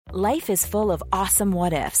Life is full of awesome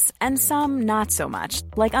what-ifs, and some not so much,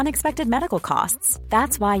 like unexpected medical costs.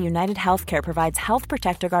 That's why United Healthcare provides Health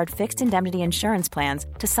Protector Guard fixed indemnity insurance plans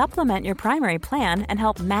to supplement your primary plan and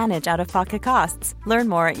help manage out-of-pocket costs. Learn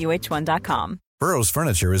more at uh1.com. Burrow's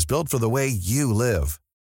furniture is built for the way you live.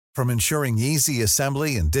 From ensuring easy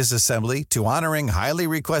assembly and disassembly to honoring highly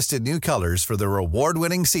requested new colors for their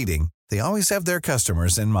award-winning seating, they always have their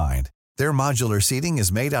customers in mind. Their modular seating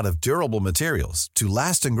is made out of durable materials to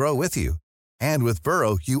last and grow with you. And with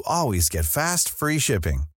Burrow, you always get fast, free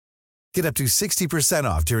shipping. Get up to 60%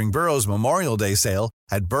 off during Burrow's Memorial Day sale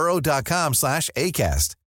at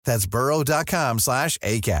burrow.com/ACAST. That's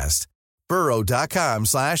burrow.com/ACAST.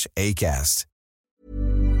 burrow.com/ACAST.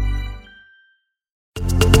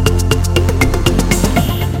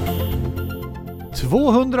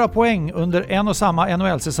 $200 poäng under en och samma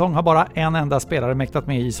NHL-säsong har bara en enda spelare mäktat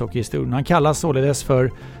med i ishockeyhistorien. Han kallas således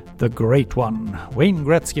för The Great One. Wayne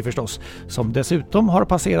Gretzky förstås, som dessutom har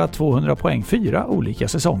passerat 200 poäng 4 olika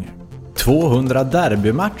säsonger. 200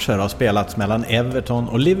 derbymatcher har spelats mellan Everton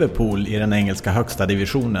och Liverpool i den engelska högsta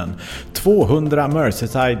divisionen. 200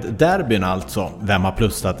 Merseyside-derbyn alltså. Vem har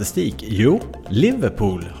plusstatistik? Jo,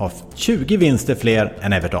 Liverpool har 20 vinster fler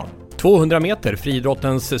än Everton. 200 meter,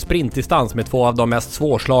 friidrottens sprintdistans med två av de mest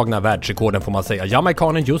svårslagna världsrekorden får man säga.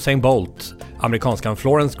 Jamaikanen Usain Bolt, amerikanskan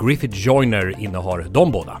Florence Griffith Joyner innehar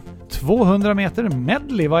de båda. 200 meter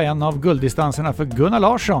medley var en av gulddistanserna för Gunnar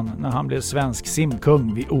Larsson när han blev svensk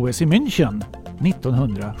simkung vid OS i München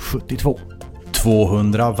 1972.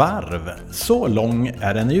 200 varv. Så lång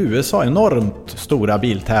är den i USA enormt stora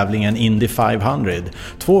biltävlingen Indy 500.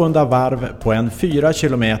 200 varv på en 4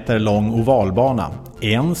 kilometer lång ovalbana.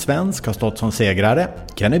 En svensk har stått som segrare,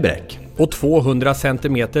 Kenny Bräck. Och 200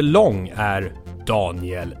 centimeter lång är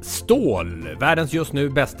Daniel Ståhl, världens just nu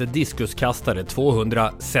bästa diskuskastare.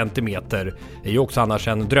 200 centimeter är ju också annars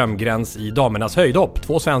en drömgräns i damernas höjdhopp.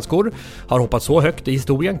 2 svenskor har hoppat så högt i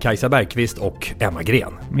historien, Kajsa Bergqvist och Emma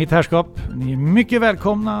Gren. Mitt herrskap, ni är mycket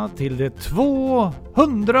välkomna till det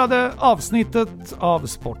 200:e avsnittet av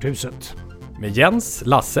Sporthuset. Med Jens,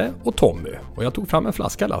 Lasse och Tommy. Och jag tog fram en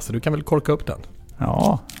flaska, Lasse, du kan väl korka upp den?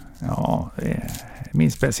 Ja, det är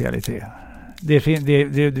min specialitet. Vi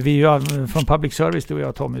är ju från public service, du och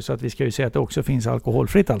jag, Tommy, så att vi ska ju säga att det också finns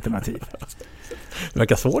alkoholfritt alternativ. Det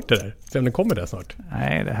verkar svårt det där. Se om det kommer det snart.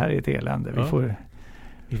 Nej, det här är ett elände.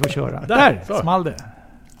 Vi får köra. Där small det.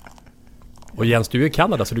 Och Jens, du är i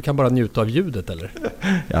Kanada så du kan bara njuta av ljudet, eller?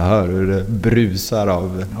 Jag hör hur det brusar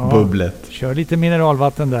av bubblet. Kör lite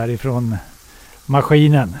mineralvatten där ifrån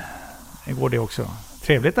maskinen. Det går det också.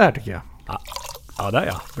 Trevligt det här tycker jag. Ja, där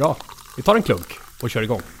ja. Bra. Vi tar en klunk och kör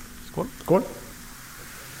igång. Skål. Skål.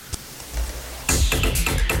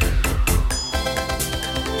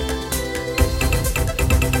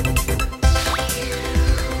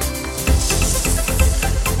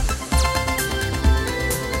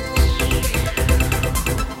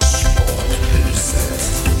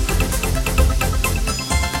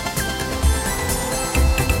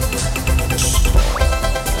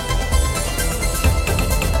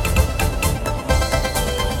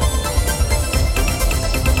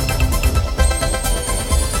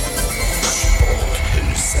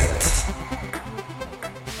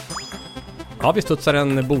 Ja, vi studsar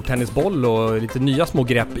en bordtennisboll och lite nya små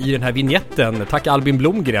grepp i den här vignetten. Tack Albin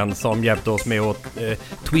Blomgren som hjälpte oss med att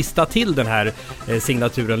twista till den här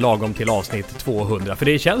signaturen lagom till avsnitt 200. För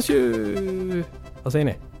det känns ju... Vad säger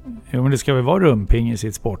ni? Jo, men det ska väl vara rumping i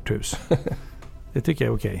sitt sporthus. Det tycker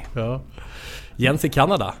jag är okej. Ja. Jens i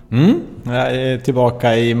Kanada. Jag är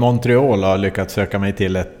tillbaka i Montreal och har lyckats söka mig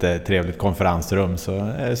till ett trevligt konferensrum. Så det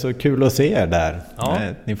är så kul att se er där. Ja.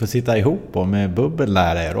 Ni får sitta ihop och med bubbel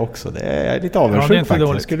lära er också. Det är lite avundsjuk faktiskt.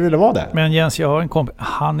 Jag skulle vilja vara där. Men Jens, jag har en kompis.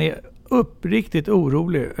 Han är uppriktigt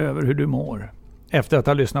orolig över hur du mår. Efter att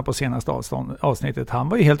ha lyssnat på senaste avsnittet. Han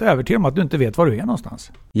var ju helt övertygad om att du inte vet var du är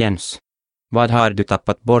någonstans. Jens, vad har du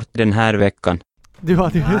tappat bort den här veckan? Du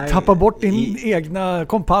hade ju tappat bort din egna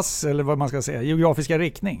kompass, eller vad man ska säga, geografiska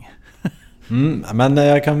riktning. Men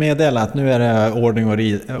jag kan meddela att nu är det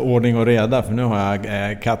ordning och reda, för nu har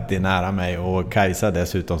jag Katti nära mig och Kajsa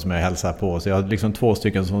dessutom som jag hälsar på. Så jag har liksom 2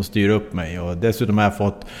 stycken som styr upp mig, och dessutom har jag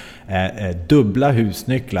fått dubbla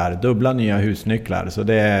nya husnycklar. Så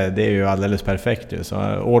det är ju alldeles perfekt ju.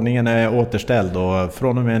 Så ordningen är återställd, och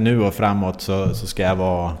från och med nu och framåt så ska jag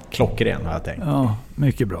vara klockren, har jag tänkt. Ja,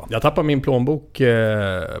 mycket bra. Jag tappade min plånbok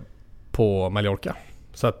på Mallorca.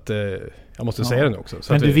 Så att jag måste säga det nu också.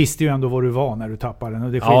 Så men att du visste ju ändå var du var när du tappade den.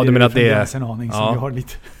 Och det är en aning som jag har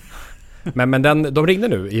lite... men de ringde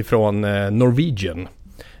nu ifrån Norwegian.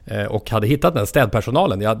 och hade hittat den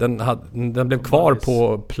städpersonalen. Den blev kvar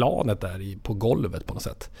på planet där på golvet på något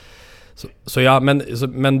sätt.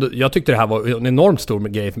 Men jag tyckte det här var en enormt stor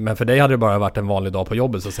grej. Men för dig hade det bara varit en vanlig dag på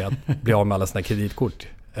jobbet så att säga, att bli av med alla sina kreditkort.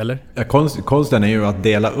 Eller? Ja, konsten är ju att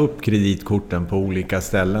dela upp kreditkorten på olika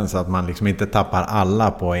ställen så att man liksom inte tappar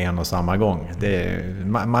alla på en och samma gång. Det är,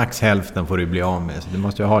 max hälften får du bli av med. Så du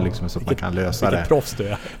måste ju ha liksom så att man kan lösa det. Vilket proffs du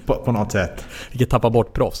är. På något sätt. Vilket tappa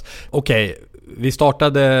bort proffs. Okej. Vi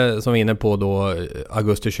startade, som vi är inne på då,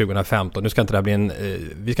 augusti 2015. Nu ska inte det bli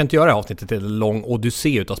vi ska inte göra det här avsnittet till en lång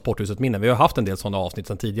odyssé utav Sporthuset minnen. Vi har haft en del sådana avsnitt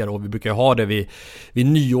sedan tidigare och vi brukar ha det vid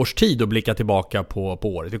nyårstid och blicka tillbaka på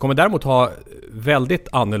året. Vi kommer däremot ha väldigt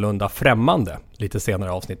annorlunda främmande lite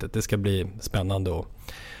senare avsnittet. Det ska bli spännande att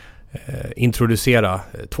introducera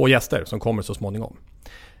 2 gäster som kommer så småningom.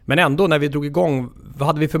 Men ändå, när vi drog igång, vad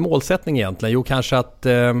hade vi för målsättning egentligen? Jo, kanske att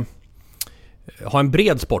ha en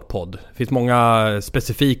bred sportpodd. Det finns många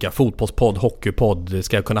specifika fotbollspodd, hockeypodd. Det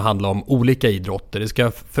ska kunna handla om olika idrotter. Det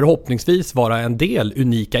ska förhoppningsvis vara en del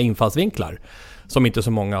unika infallsvinklar som inte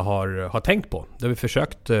så många har tänkt på. Det har vi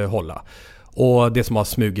försökt hålla. Och det som har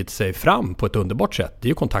smugit sig fram på ett underbart sätt, det är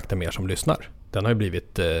ju kontakten med er som lyssnar. Den har ju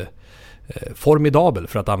blivit formidabel,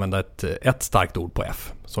 för att använda ett starkt ord på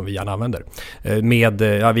F som vi gärna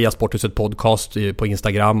använder, via Sporthuset podcast på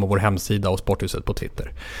Instagram och vår hemsida och Sporthuset på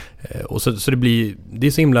Twitter. Och så det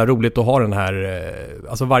är så himla roligt att ha den här,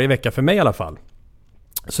 alltså varje vecka för mig i alla fall,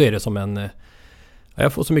 så är det som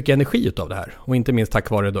jag får så mycket energi utav det här, och inte minst tack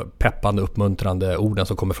vare då peppande, uppmuntrande orden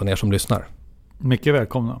som kommer från er som lyssnar. Mycket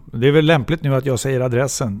välkomna. Det är väl lämpligt nu att jag säger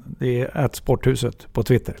adressen. Det är @Sporthuset på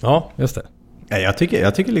Twitter. Ja, just det. Jag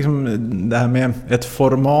tycker liksom det här med ett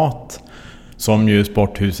format som ju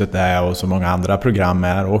Sporthuset är och så många andra program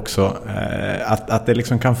är också, att det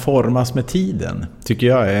liksom kan formas med tiden, tycker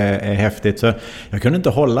jag är häftigt. Så jag kunde inte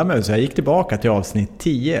hålla mig, så jag gick tillbaka till avsnitt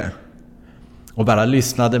 10 och bara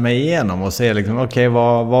lyssnade mig igenom och se liksom, okej,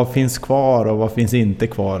 vad finns kvar och vad finns inte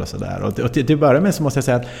kvar och sådär. Och till början med så måste jag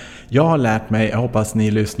säga att jag har lärt mig, jag hoppas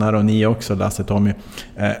ni lyssnar och ni också, Lasse, Tommy,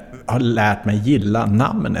 har lärt mig gilla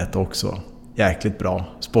namnet också. Jäkligt bra,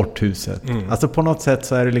 Sporthuset. Alltså på något sätt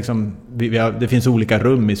så är det liksom, det finns olika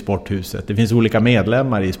rum i Sporthuset. Det finns olika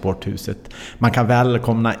medlemmar i Sporthuset. Man kan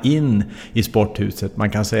välkomna in i Sporthuset. Man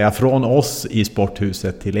kan säga från oss i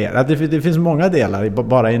Sporthuset till er. Det finns många delar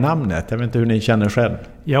bara i namnet. Jag vet inte hur ni känner själv.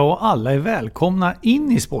 Ja, och alla är välkomna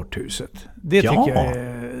in i Sporthuset. Det tycker jag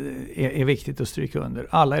är viktigt att stryka under.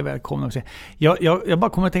 Alla är välkomna också. Jag bara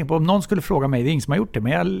kommer att tänka på, om någon skulle fråga mig, det är ingen som har gjort det,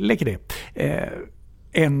 men jag lägger det.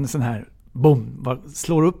 En sån här boom,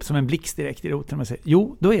 slår upp som en blixt direkt i roten. Man säger,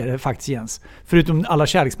 jo, då är det faktiskt Jens. Förutom alla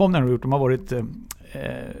kärleksbombningar de har gjort, de har varit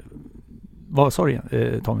vad sa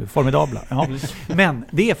du, Tommy? Formidabla. Ja. Men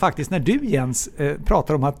det är faktiskt när du, Jens,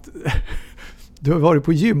 pratar om att du har varit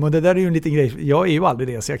på gym, och det där är ju en liten grej. Jag är ju aldrig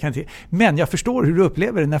det, så jag kan inte. Men jag förstår hur du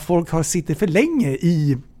upplever det när folk har sitter för länge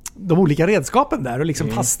i de olika redskapen där och liksom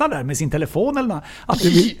fastnar där med sin telefon eller något,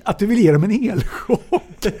 att du vill ge dem en elchock.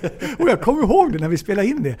 Och jag kommer ihåg det när vi spelade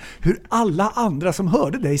in det, hur alla andra som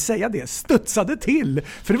hörde dig säga det studsade till,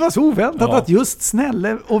 för det var så oväntat att just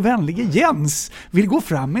snälla och vänliga Jens vill gå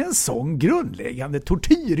fram med en sån grundläggande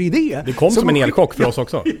tortyridé. Det kom som en elchock för oss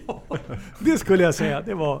också. Ja, det skulle jag säga.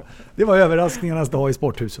 Det var överraskningarnas dag i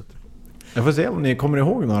Sporthuset. Jag får se om ni kommer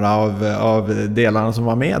ihåg några av delarna som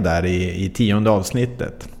var med där i 10:e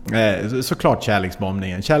avsnittet. Såklart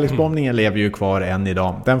kärleksbombningen. Kärleksbombningen lever ju kvar än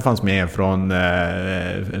idag. Den fanns med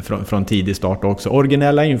från tidig start också.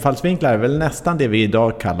 Originella infallsvinklar är väl nästan det vi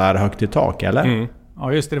idag kallar högt i tak, eller? Mm.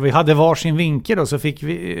 Ja, just det. Vi hade varsin vinkel och så fick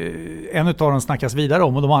vi en av dem snackas vidare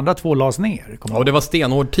om och de andra 2 lades ner. Ja, och det var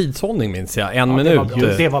stenhård tidshållning, minns jag. En minut.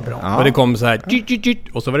 Det var bra. Ja. Och det kom så här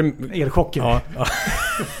och så var det elchocker. Ja.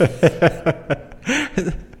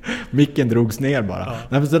 Micken drogs ner bara. Ja.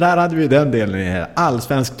 Nej, så där hade vi den delen i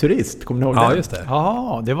allsvensk turist. Kommer ni ihåg det? Ja, just det.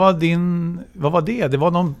 Ja, det var vad var det? Det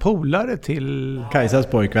var någon polare till Kajsas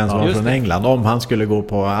pojkvän som var från England. Om han skulle gå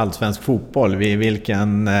på allsvensk fotboll, vid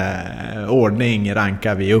vilken ordning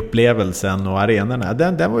rankar vi upplevelsen och arenorna.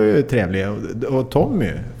 Den var ju trevlig. Och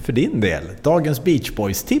Tommy, för din del, dagens Beach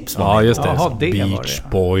Boys tips var ja, just det. Jaha, det Beach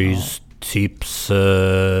Boys tips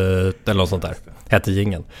eller något sånt där. Hette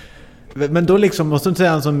jingeln. Men då liksom, måste jag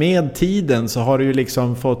säga, alltså med tiden så har det ju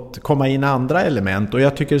liksom fått komma in andra element, och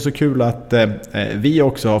jag tycker det är så kul att vi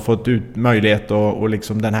också har fått möjlighet att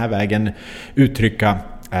liksom den här vägen uttrycka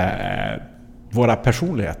våra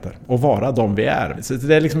personligheter och vara de vi är. Så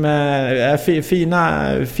det är liksom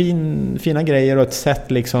fina grejer och ett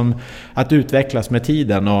sätt liksom att utvecklas med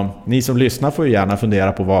tiden, och ni som lyssnar får ju gärna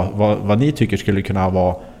fundera på vad ni tycker skulle kunna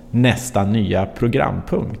vara nästa nya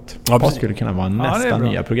programpunkt. Ja, Vad skulle kunna vara nästa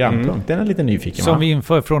nya programpunkt? Den är lite nyfiken. Som vi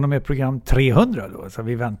inför från och med program 300 då, så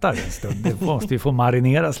vi väntar en stund. Det måste ju få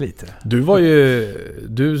marineras lite.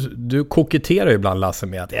 Du koketterar ju ibland, Lasse,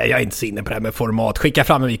 med att jag är inte så inne på det här med format. Skicka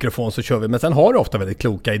fram en mikrofon så kör vi. Men sen har du ofta väldigt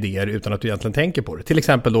kloka idéer utan att du egentligen tänker på det. Till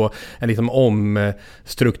exempel då en liksom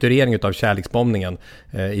omstrukturering av kärleksbombningen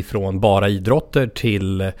ifrån bara idrotter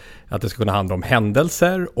till att det ska kunna handla om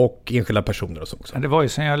händelser och enskilda personer och så också. Det var ju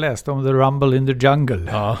sen jag läste om The Rumble in the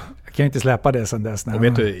Jungle. Ja. Jag kan ju inte släppa det sen dess.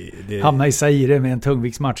 När hamna i Zaire med en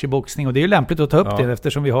tungviktsmatch i boxning. Och det är ju lämpligt att ta upp det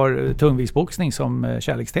eftersom vi har tungviktsboxning som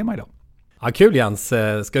kärlekstema idag. Ja, kul Jens.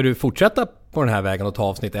 Ska du fortsätta på den här vägen och ta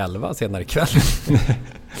avsnitt 11 senare ikväll?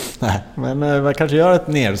 Nej, men man kanske gör ett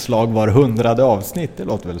nedslag var 100:e avsnitt. Det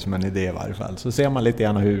låter väl som en idé i varje fall. Så ser man lite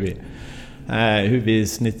grann hur vi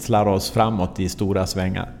snitslar oss framåt i stora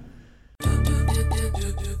svängar.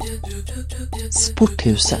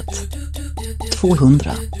 Sporthuset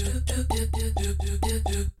 200.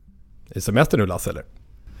 Är det semester nu, Lasse, eller?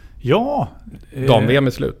 Ja. Dam-VM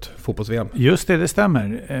är slut. Fotbolls-VM. Just det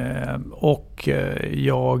stämmer. Och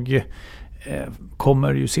jag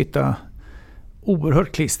kommer ju sitta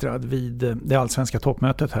oerhört klistrad vid det allsvenska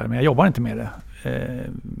toppmötet här. Men jag jobbar inte med det.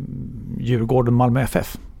 Djurgården, Malmö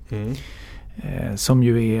FF. Som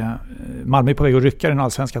ju är... Malmö är på väg att rycka den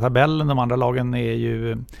allsvenska tabellen. De andra lagen är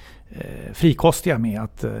ju frikostiga med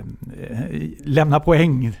att lämna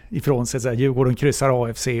poäng ifrån sig. Så Djurgården kryssar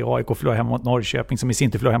AFC, AIK förlorar hem mot Norrköping som i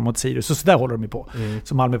sin tur förlorar hem mot Sirius. Så där håller de ju på.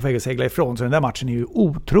 Så Malmö är på väg att segla ifrån. Så den där matchen är ju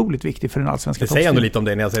otroligt viktig för den allsvenska toppstriden. Det säger ändå lite om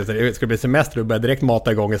det när jag säger att det ska bli semester och börjar direkt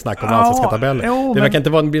mata igång och snacka om allsvenska tabellen. Det verkar inte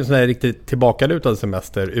vara en sån här riktigt tillbakalutad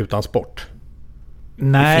semester utan sport.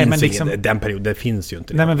 Nej, men liksom, den perioden, det finns ju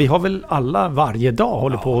inte. Nej, men vi har väl alla varje dag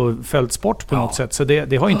håller på och följt sport på något sätt. Så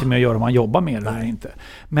det har inte med att göra om man jobbar med det eller inte.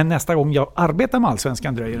 Men nästa gång jag arbetar med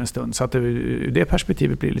allsvenskan dröjer en stund. Så att det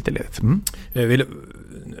perspektivet blir lite ledigt.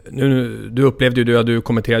 Du upplevde ju, du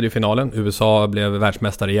kommenterade ju finalen. USA blev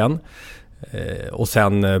världsmästare igen. Och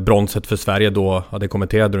sen bronset för Sverige då, det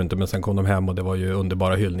kommenterade du inte, men sen kom de hem och det var ju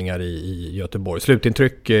underbara hyllningar i Göteborg.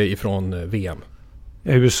 Slutintryck ifrån VM.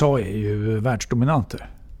 USA är ju världsdominanter.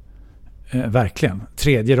 Verkligen.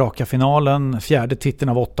 3:e raka finalen, 4:e titeln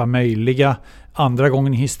av 8 möjliga. Andra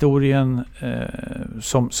gången i historien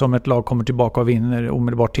som ett lag kommer tillbaka och vinner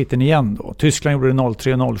omedelbart titeln igen då. Tyskland gjorde det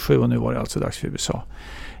 03-07 och nu var det alltså dags för USA.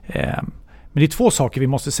 Men det är 2 saker vi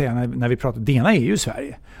måste säga när vi pratar. Det ena är ju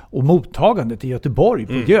Sverige. Och mottagandet i Göteborg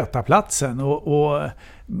på Götaplatsen. Och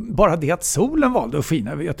bara det att solen valde att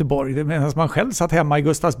skina över Göteborg. Medan man själv satt hemma i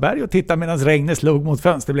Gustavsberg och tittade medan regnet slog mot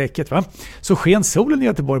fönsterblecket. Va? Så sken solen i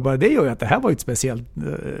Göteborg. Bara det gör ju att det här var ett speciellt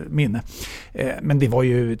minne. Men det var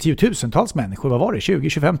ju tiotusentals människor. Vad var det?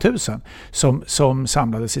 20-25 000 som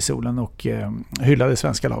samlades i solen och hyllade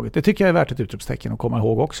svenska laget. Det tycker jag är värt ett utropstecken att komma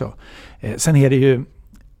ihåg också. Sen är det ju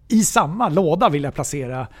i samma låda vill jag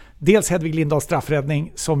placera dels Hedvig Lindahls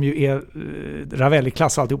straffräddning som ju är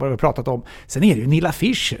Ravelli-klass och alltihopa vi har pratat om. Sen är det ju Nilla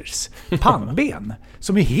Fischers pannben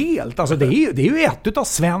som är helt, alltså det är ju ett av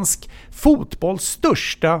svensk fotbolls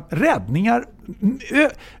största räddningar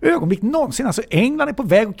ögonblick någonsin. Alltså England är på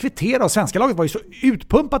väg att kvittera och svenska laget var ju så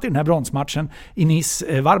utpumpat i den här bronsmatchen i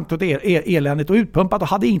Nice, varmt och eländigt och utpumpat och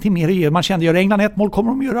hade ingenting mer att ge. Man kände, gör England 1 mål kommer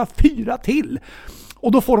de göra 4 till.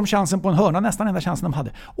 Och då får de chansen på en hörna, nästan enda chansen de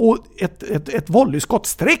hade. Och ett volleyskott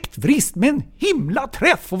sträckt vrist med en himla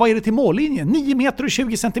träff. Och vad är det till mållinjen? 9 meter och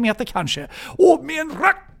 20 centimeter kanske. Och med en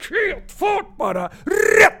raketfart bara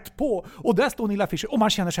rätt på. Och där står Nilla Fischer och man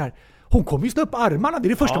känner så här. Hon kommer ju stå upp armarna, det är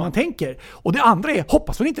det första man tänker. Och det andra är,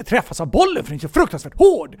 hoppas hon inte träffas av bollen för den är så fruktansvärt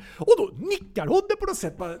hård. Och då nickar hon det på något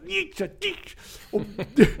sätt. Bara,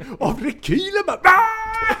 och av rekylen bara...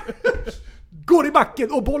 går i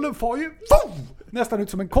backen och bollen får ju nästan ut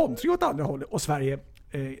som en kontring åt andra hållet och Sverige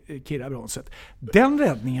kirrar bronset. Den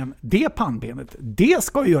räddningen, det pannbenet, det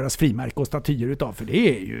ska ju göras frimärke och statyer utav för det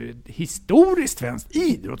är ju historiskt svenskt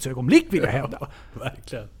idrottsögonblick vill jag hävda.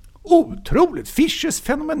 Verkligen. Otroligt. Fischers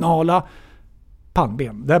fenomenala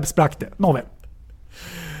pannben. Där sprack det. Nåväl.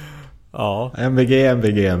 Ja.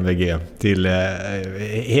 MVG till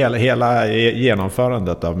hela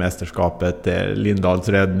genomförandet av mästerskapet, Lindahls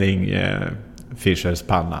räddning, Fischers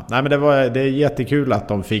panna. Nej, men det är jättekul att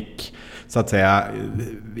de fick så att säga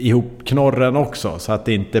ihop knorren också så att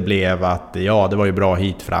det inte blev att det var ju bra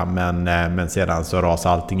hit fram men sedan så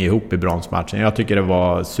rasade allting ihop i bronsmatchen. Jag tycker det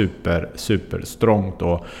var super strångt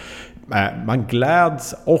och man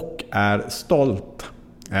gläds och är stolt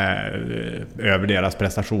över deras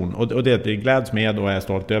prestation och det gläds med och är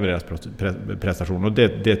stolt över deras prestation och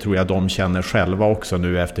det tror jag de känner själva också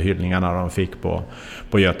nu efter hyllningarna de fick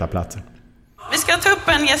på Götaplatsen. Vi ska ta upp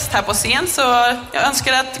en gäst här på scen, så jag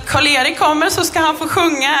önskar att Karl-Erik kommer, så ska han få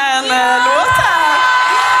sjunga en låt här.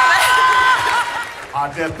 Ja,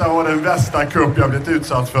 detta var den värsta kupp jag blivit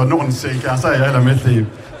utsatt för någonsin, kan jag säga, hela mitt liv.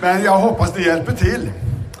 Men jag hoppas det hjälper till.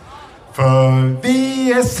 För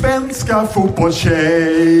vi är svenska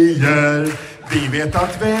fotbollstjejer. Vi vet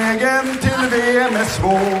att vägen till VM är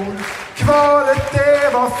svår. Kvalet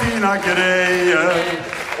det var fina grejer.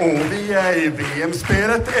 Och vi är i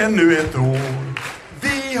VM-spelet ännu ett år.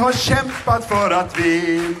 Vi har kämpat för att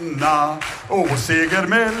vinna och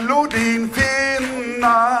segermelodin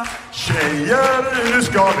finna. Tjejer, nu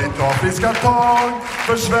ska vi ta friska tag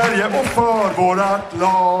för Sverige och för vårat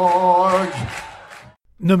lag.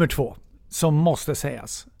 Nummer 2, som måste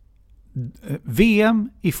sägas. VM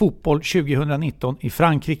i fotboll 2019 i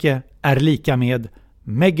Frankrike är lika med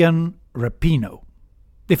Megan Rapinoe.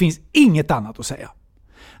 Det finns inget annat att säga.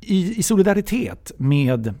 I solidaritet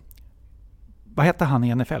med, vad hette han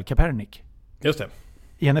i NFL? Kaepernick. Just det.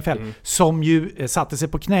 I NFL, som ju satte sig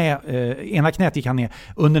på knä, ena knät gick han ner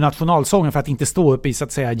under nationalsången för att inte stå upp i, så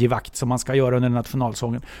att säga, givakt som man ska göra under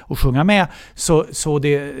nationalsången och sjunga med. Så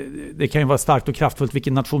det kan ju vara starkt och kraftfullt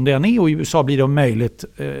vilken nation det än är, och i USA blir det om möjligt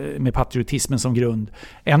med patriotismen som grund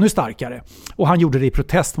ännu starkare. Och han gjorde det i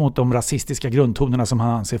protest mot de rasistiska grundtonerna som han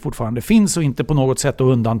anser fortfarande finns och inte på något sätt att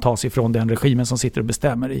undantas ifrån den regimen som sitter och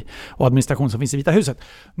bestämmer i och administration som finns i Vita huset.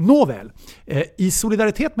 Nåväl, i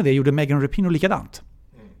solidaritet med det gjorde Megan Rapinoe likadant.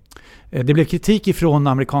 Det blev kritik ifrån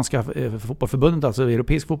amerikanska fotbollförbundet, alltså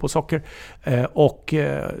europeisk fotbollssocker, och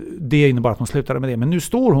det innebar att hon slutade med det. Men nu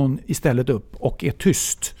står hon istället upp och är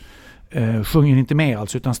tyst. Sjunger inte med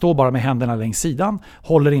alls, utan står bara med händerna längs sidan.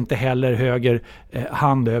 Håller inte heller höger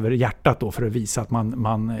hand över hjärtat då för att visa att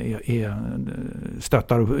man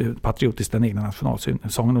stöttar patriotiskt den egna nationalsången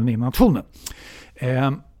och den egna nationen.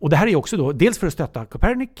 Och det här är också då dels för att stötta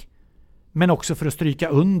Kaepernick, men också för att stryka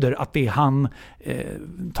under att det han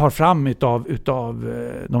tar fram utav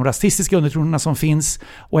de rasistiska undertonerna som finns,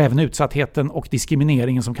 och även utsattheten och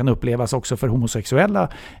diskrimineringen som kan upplevas också för homosexuella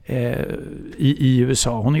i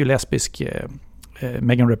USA. Hon är ju lesbisk,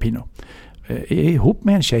 Megan Rapinoe. Ihop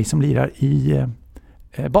med en tjej som lirar i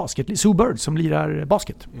basket, Sue Bird, som lirar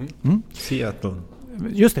basket. Seattle.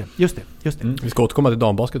 Just det. Vi ska återkomma till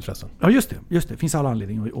dambasket förresten. Ja, just det. Finns alla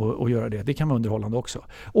anledning att göra det. Det kan vara underhållande också.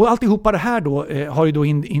 Och alltihopa det här då har ju då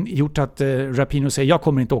gjort att Rapinoe säger jag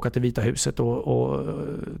kommer inte åka till Vita huset och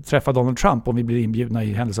träffa Donald Trump om vi blir inbjudna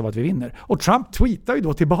i händelse av att vi vinner. Och Trump tweetar ju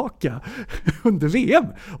då tillbaka under VM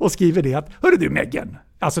och skriver det att hörru du Megan,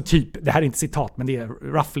 alltså typ, det här är inte citat men det är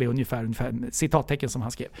roughly ungefär citattecken som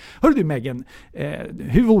han skrev. Hörru du Megan,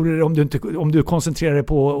 hur vore det om du koncentrerar dig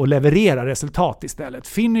på att leverera resultat istället?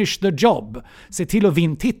 Finish the job. Se till att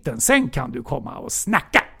vinna titeln. Sen kan du komma och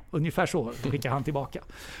snacka. Ungefär så skickar han tillbaka.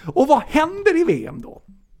 Och vad händer i VM då?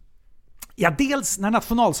 Ja, dels när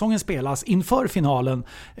nationalsången spelas inför finalen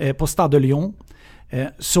på Stade de Lyon.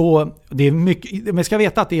 Så det är mycket, man ska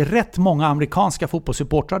veta att det är rätt många amerikanska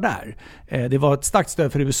fotbollssupportrar där. Det var ett starkt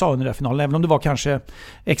stöd för USA under den finalen, även om det var kanske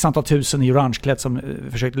x antal tusen i orangeklätt som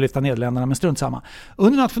försökte lyfta Nederländerna, men strunt samma.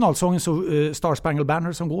 Under nationalsången så Star Spangled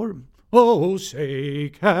Banner som går Oh say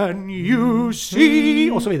can you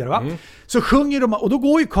see och så vidare, va? Så sjunger de, och då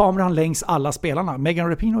går ju kameran längs alla spelarna. Megan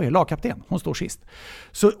Rapinoe är lagkapten, hon står sist.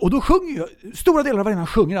 Och då sjunger ju, stora delar av arenan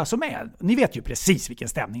sjunger alltså med. Ni vet ju precis vilken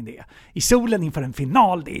stämning det är. I solen inför en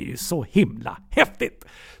final, det är ju så himla häftigt.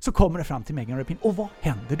 Så kommer det fram till Megan Rapinoe, och vad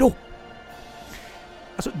händer då?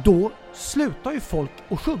 Alltså då slutar ju folk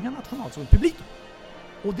att sjunga nationalsången i publiken.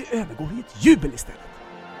 Och det övergår i ett jubel istället.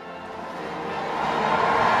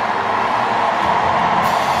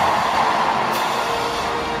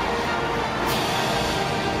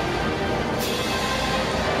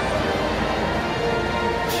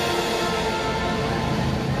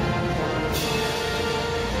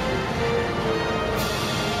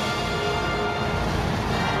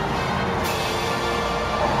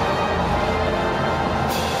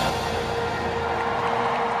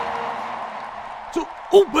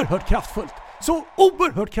 Så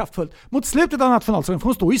oerhört kraftfullt mot slutet av nationalsången, för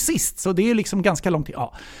hon står ju sist, så det är liksom ganska långt.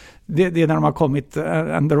 Ja, det är när de har kommit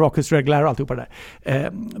and the rockets regular och alltihopa där.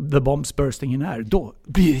 The bombs bursting in air. Då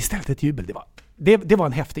blir det istället ett jubel. Det var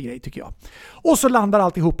en häftig grej tycker jag. Och så landar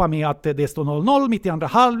alltihopa med att det står 0-0 mitt i andra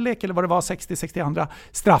halvlek, eller vad det var, 60-62,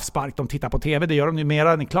 straffspark. De tittar på tv, det gör de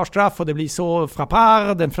numera, en klar straff, och det blir så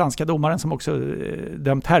Frappard, den franska domaren som också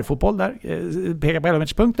dömt herrfotboll där, pekar på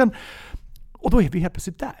 11-meterspunkten. Och då är vi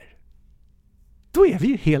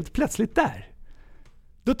helt plötsligt där.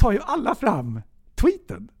 Då tar ju alla fram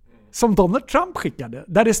tweeten som Donald Trump skickade,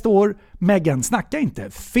 där det står Megan, snacka inte,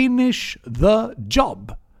 finish the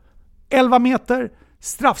job. 11 meter,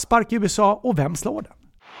 straffspark i USA och vem slår den?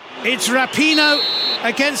 It's Rapinoe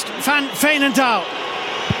against Van Veenendaal.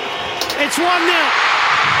 It's 1-0.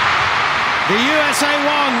 The USA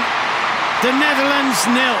won. The Netherlands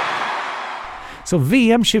 0. Så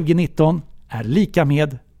VM 2019 är lika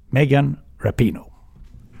med Megan Rapinoe.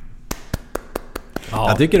 Ja,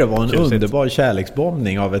 jag tycker det var en underbar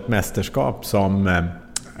kärleksbombning av ett mästerskap som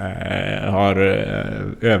har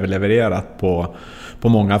överlevererat på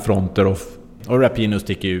många fronter, och Rapinoe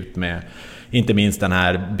sticker ut med inte minst den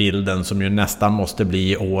här bilden som ju nästan måste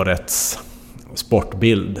bli årets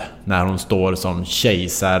sportbild när hon står som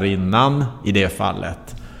kejsarinnan i det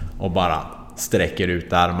fallet och bara sträcker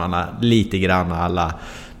ut armarna lite grann alla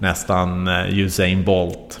nästan Usain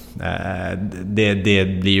Bolt. Det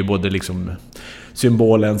blir ju både liksom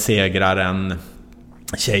symbolen, segraren,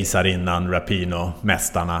 kejsarinnan, Rapinoe,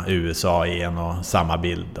 mästarna, USA i en och samma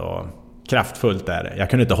bild, och kraftfullt är det. Jag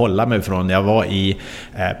kunde inte hålla mig från, jag var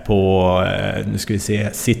på nu ska vi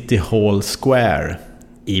se, City Hall Square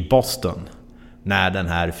i Boston när den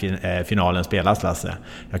här finalen spelas, Lasse.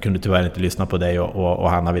 Jag kunde tyvärr inte lyssna på dig och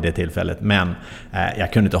Hanna vid det tillfället, men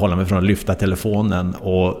jag kunde inte hålla mig från att lyfta telefonen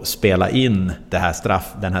och spela in den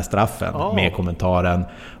här straffen med kommentaren: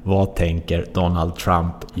 vad tänker Donald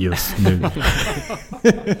Trump just nu?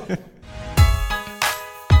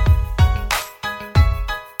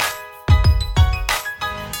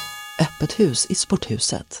 Öppet hus i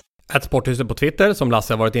Sporthuset. Ett Sporthuset på Twitter som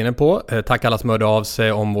Lasse har varit inne på. Tack alla som hörde av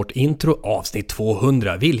sig om vårt intro. Avsnitt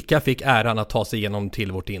 200. Vilka fick äran att ta sig igenom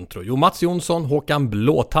till vårt intro? Jo, Mats Jonsson, Håkan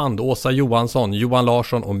Blåtand, Åsa Johansson, Johan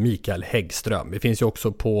Larsson och Mikael Häggström. Vi finns ju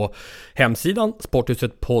också på hemsidan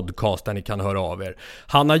Sporthuset Podcast där ni kan höra av er.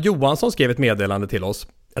 Hanna Johansson skrev ett meddelande till oss.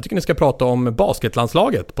 Jag tycker ni ska prata om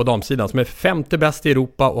basketlandslaget på damsidan som är 5:e bäst i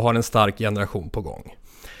Europa och har en stark generation på gång.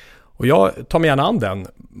 Och jag tar mig gärna an den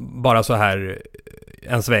bara så här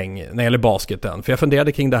en sväng när det gäller basketen. För jag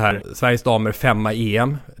funderade kring det här. Sveriges damer 5:a i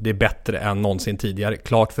EM. Det är bättre än någonsin tidigare.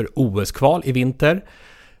 Klart för OS-kval i vinter.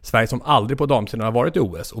 Sverige som aldrig på damsidan har varit i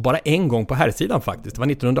OS. Och bara en gång på herrsidan faktiskt. Det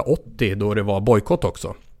var 1980 då det var bojkott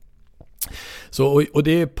också. Så, och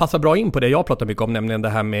det passar bra in på det jag pratar mycket om, nämligen det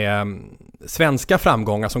här med svenska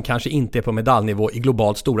framgångar som kanske inte är på medaljnivå i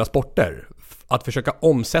globalt stora sporter. Att försöka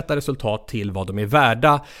omsätta resultat till vad de är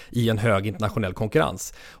värda i en hög internationell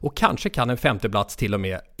konkurrens. Och kanske kan en 5:e plats till och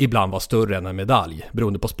med ibland vara större än en medalj,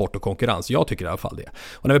 beroende på sport och konkurrens. Jag tycker i alla fall det.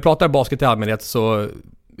 Och när vi pratar basket i allmänhet så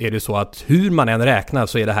är det så att hur man än räknar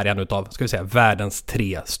så är det här en av, ska vi säga, världens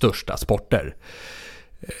 3 största sporter.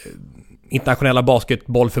 Internationella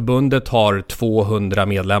basketbollförbundet har 200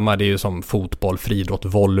 medlemmar. Det är ju som fotboll, friidrott,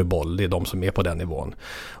 volleyboll. Det är de som är på den nivån.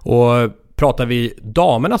 Och pratar vi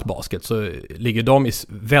damernas basket så ligger de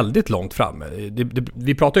väldigt långt fram.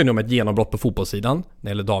 Vi pratar ju nu om ett genombrott på fotbollssidan när det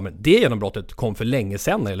gäller damer. Det genombrottet kom för länge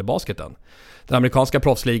sedan när det gäller basketen. Den amerikanska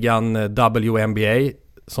proffsligan WNBA,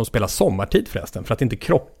 som spelar sommartid förresten, för att inte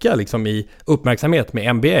krocka liksom i uppmärksamhet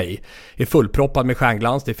med NBA, är fullproppad med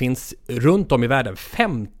stjärnglans. Det finns runt om i världen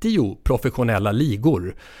 50 professionella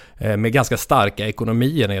ligor med ganska starka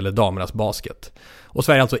ekonomier när det gäller damernas basket. Och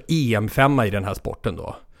Sverige är alltså EM-5 i den här sporten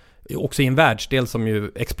då. Också i en världsdel som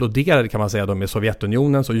ju exploderade kan man säga då med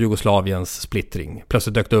Sovjetunionens och Jugoslaviens splittring.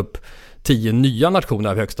 Plötsligt dök det upp 10 nya nationer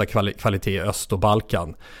av högsta kvalitet i Öst och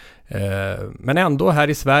Balkan. Men ändå här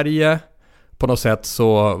i Sverige på något sätt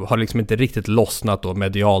så har det liksom inte riktigt lossnat då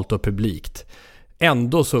medialt och publikt.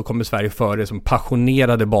 Ändå så kommer Sverige före som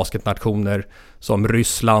passionerade basketnationer som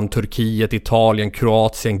Ryssland, Turkiet, Italien,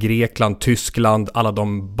 Kroatien, Grekland, Tyskland, alla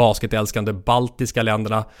de basketälskande baltiska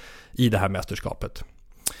länderna i det här mästerskapet.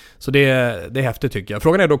 Så det är häftigt tycker jag.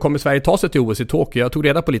 Frågan är då, kommer Sverige ta sig till OS i Tokyo? Jag tog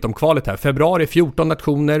reda på lite om kvalet här. Februari 14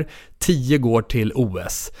 nationer, 10 går till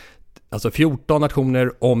OS. Alltså 14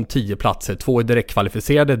 nationer om 10 platser. 2 är direkt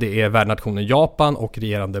kvalificerade. Det är värdnationen Japan och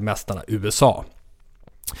regerande mästarna USA.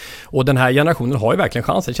 Och den här generationen har ju verkligen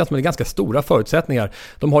chansen. Det känns som det är ganska stora förutsättningar.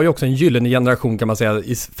 De har ju också en gyllene generation kan man säga,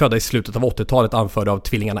 födda i slutet av 80-talet, anförda av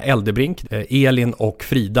tvillingarna Eldebrink. Elin och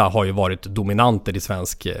Frida har ju varit dominanter i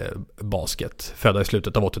svensk basket, födda i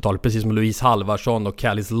slutet av 80-talet, precis som Louise Halvarsson och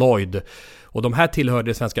Callis Lloyd. Och de här tillhörde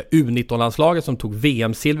det svenska U19-landslaget som tog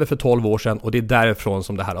VM-silver för 12 år sedan, och det är därifrån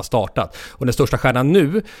som det här har startat. Och den största stjärnan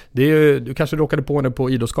nu, det är ju, du kanske råkade på henne på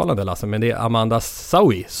Idrottsgalan där Lasse, men det är Amanda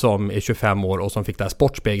Saui som är 25 år och som fick det här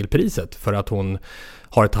Sportspegelpriset för att hon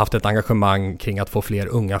har haft ett engagemang kring att få fler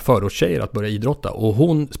unga förortstjejer att börja idrotta. Och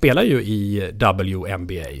hon spelar ju i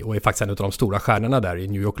WNBA och är faktiskt en av de stora stjärnorna där i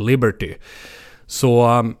New York Liberty.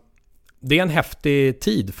 Så det är en häftig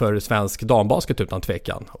tid för svensk dambasket utan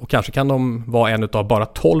tvekan. Och kanske kan de vara en av bara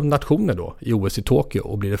 12 nationer då i OS i Tokyo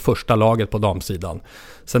och bli det första laget på damsidan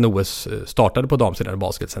sen OS startade på damsidan i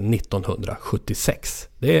basket sedan 1976.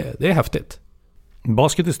 Det är häftigt.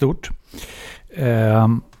 Basket är stort.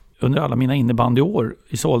 Under alla mina innebandyår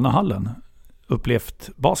i Solnahallen upplevt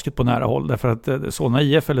basket på nära håll, därför att Solna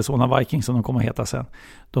IF eller Solna Vikings som de kommer att heta sen,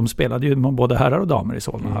 de spelade ju både herrar och damer i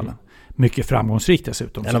Solnahallen. Mycket framgångsrikt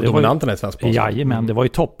dessutom. En av dominanterna i svensk basket. Jajamän, det var ju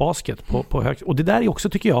toppbasket på hög. Och det där är också,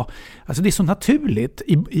 tycker jag, alltså det är så naturligt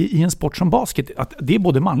i en sport som basket att det är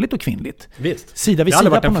både manligt och kvinnligt. Visst. Sida vid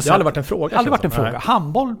sida på något sätt. Det har aldrig varit en fråga. Det har aldrig varit en fråga.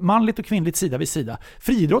 Handboll, manligt och kvinnligt sida vid sida.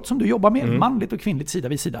 Friidrott som du jobbar med, manligt och kvinnligt sida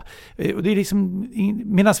vid sida. Och det är liksom,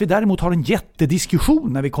 medan vi däremot har en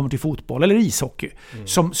jättediskussion när vi kommer till fotboll eller ishockey.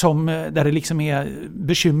 Som där det liksom är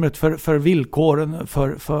bekymret för villkoren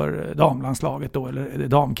för damlandslaget då, eller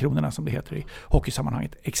damkronorna som det heter i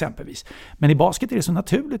hockeysammanhanget exempelvis. Men i basket är det så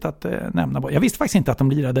naturligt att nämna. Jag visste faktiskt inte att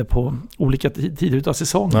de lirade på olika tider utav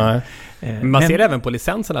säsongen. Man ser även på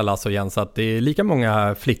licenserna, Lasse och Jens, att det är lika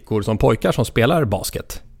många flickor som pojkar som spelar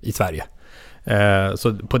basket i Sverige.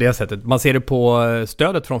 Så på det sättet, man ser det på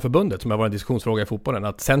stödet från förbundet som har varit en diskussionsfråga i fotbollen,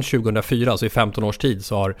 att sedan 2004, alltså i 15 års tid,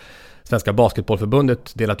 så har Svenska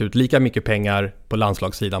basketbollförbundet delat ut lika mycket pengar på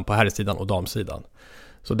landslagssidan, på herrsidan och damsidan.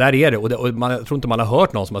 Så där är det, och jag tror inte man har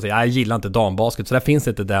hört någon som har sagt jag gillar inte dambasket, så där finns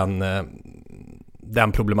inte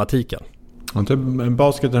den problematiken.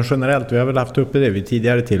 Basketen generellt, vi har väl haft uppe det vid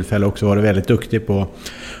tidigare tillfälle också, varit väldigt duktig på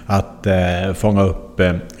att fånga upp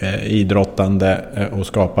idrottande och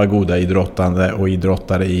skapa goda idrottande och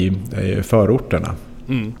idrottare i förorterna.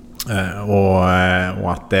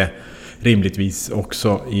 Och att det rimligtvis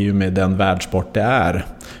också i och med den världssport det är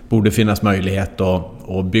borde finnas möjlighet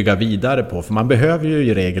att bygga vidare på. För man behöver ju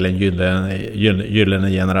i regel en gyllene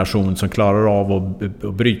generation som klarar av att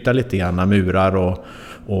bryta lite grann murar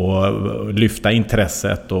och lyfta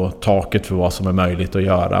intresset och taket för vad som är möjligt att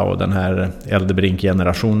göra. Och den här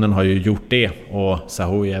Eldebrink-generationen har ju gjort det. Och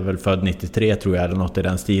Sahoui är väl född 93 tror jag, eller något i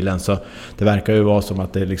den stilen. Så det verkar ju vara som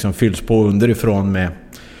att det liksom fylls på underifrån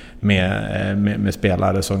med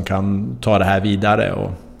spelare som kan ta det här vidare.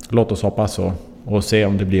 Och låt oss hoppas och se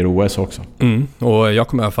om det blir OS också. Och jag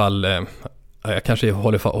kommer i alla fall... Jag kanske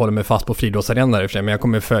håller mig fast på friidrottsarenan där i och för sig, men jag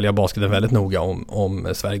kommer följa basketen väldigt noga om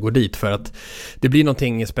Sverige går dit, för att det blir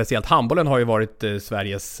någonting speciellt. Handbollen har ju varit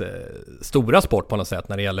Sveriges stora sport på något sätt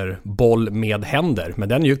när det gäller boll med händer, men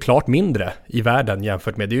den är ju klart mindre i världen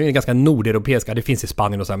jämfört med, det är ju en ganska nordeuropeiska, det finns i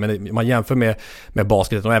Spanien och så här, men man jämför med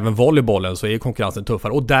basketen och även volleybollen så är konkurrensen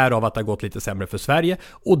tuffare, och därav att det har gått lite sämre för Sverige,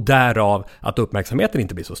 och därav att uppmärksamheten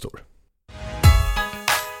inte blir så stor.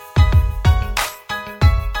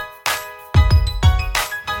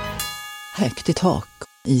 Högt i tak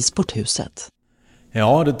i Sporthuset.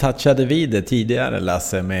 Ja, du touchade vid det tidigare,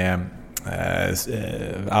 Lasse, med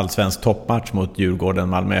allsvensk toppmatch mot Djurgården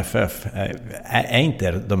Malmö FF. Är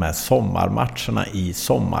inte de här sommarmatcherna i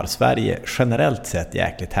sommarsverige generellt sett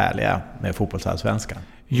jäkligt härliga med fotbollsallsvenskan?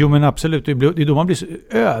 Jo, men absolut. Det är då man blir så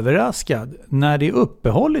överraskad när det är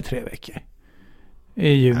uppehåll i 3 veckor. I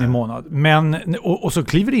juni månad. Men, och så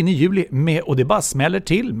kliver det in i juli och det bara smäller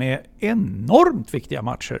till med enormt viktiga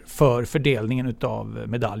matcher för fördelningen utav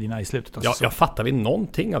medaljerna i slutet av säsongen. Jag fattar vi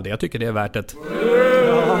någonting av det. Jag tycker det är värt ett...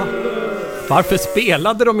 Varför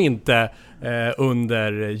spelade de inte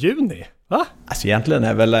under juni? Va? Alltså egentligen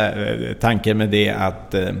är väl tanken med det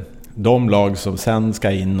att de lag som sen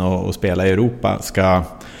ska in och spela i Europa ska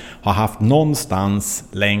ha haft någonstans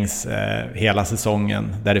längs hela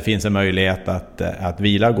säsongen där det finns en möjlighet att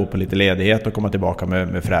vila, gå på lite ledighet och komma tillbaka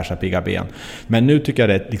med fräscha pigga ben. Men nu tycker jag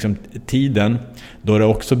det är liksom tiden då det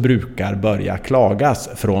också brukar börja klagas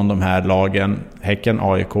från de här lagen, Häcken,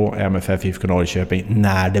 AIK, MFF, IFK Norrköping,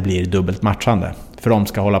 när det blir dubbelt matchande. För de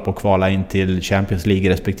ska hålla på att kvala in till Champions League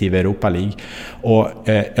respektive Europa League. Och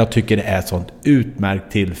jag tycker det är ett sånt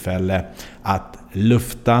utmärkt tillfälle att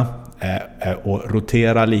lufta och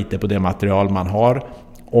rotera lite på det material man har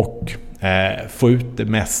och få ut det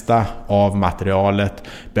mesta av materialet,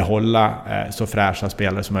 behålla så fräscha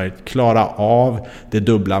spelare som möjligt, klara av det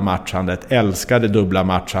dubbla matchandet, älska det dubbla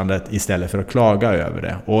matchandet istället för att klaga över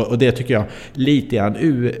det. Och det tycker jag lite grann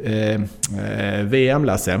VM,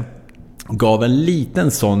 Lasse, gav en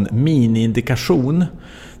liten sån mini-indikation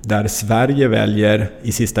där Sverige väljer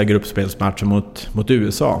i sista gruppspelsmatchen mot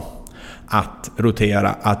USA att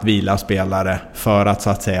rotera, att vila spelare för att så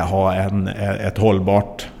att säga ha ett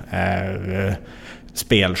hållbart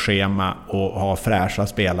spelschema och ha fräscha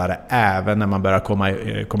spelare även när man börjar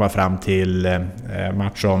komma fram till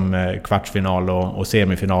match om kvartsfinal och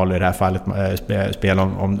semifinal, i det här fallet spel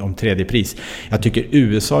om tredje pris. Jag tycker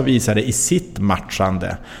USA visade i sitt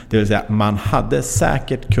matchande, det vill säga man hade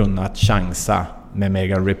säkert kunnat chansa med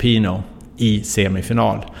Megan Rapinoe i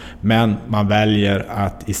semifinal, men man väljer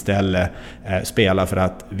att istället spela för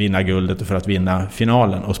att vinna guldet och för att vinna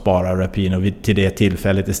finalen och spara Rapinoe till det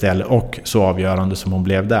tillfället istället, och så avgörande som hon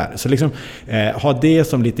blev där. Så liksom ha det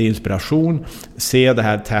som lite inspiration, se det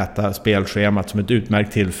här täta spelschemat som ett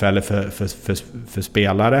utmärkt tillfälle för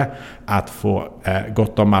spelare att få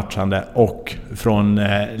gott om matchande, och från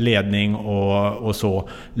ledning och så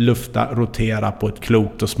rotera på ett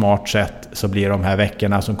klokt och smart sätt, så blir de här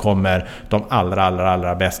veckorna som kommer de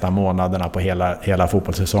allra bästa månaderna på hela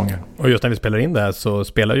fotbollssäsongen. Och just när vi spelar in det här så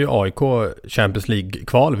spelar ju AIK Champions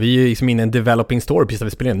League-kval. Vi är ju liksom inne i en developing story precis när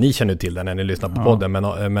vi spelar in. Ni känner till det när ni lyssnar på podden,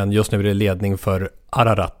 men just nu är det ledning för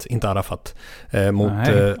Ararat, inte Arafat,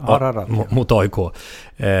 mot AIK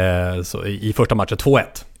så i första matchen 2-1.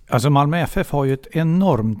 Alltså Malmö FF har ju ett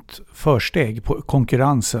enormt försteg på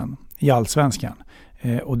konkurrensen i Allsvenskan.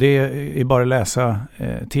 Och det är bara att läsa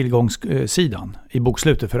tillgångssidan i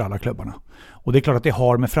bokslutet för alla klubbarna. Och det är klart att det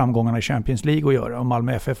har med framgångarna i Champions League att göra. Och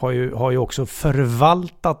Malmö FF har ju också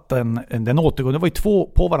förvaltat den återgången. Det var ju 2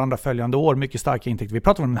 på varandra följande år, mycket starka intäkter. Vi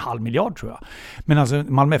pratar om 1,5 miljard tror jag. Men alltså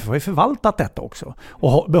Malmö FF har ju förvaltat detta också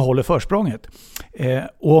och behåller försprånget.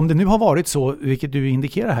 Och om det nu har varit så, vilket du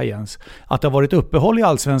indikerar här Jens, att det har varit uppehåll i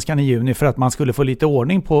Allsvenskan i juni för att man skulle få lite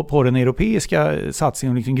ordning på den europeiska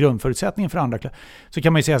satsningen och liksom grundförutsättningen för andra klubbar, så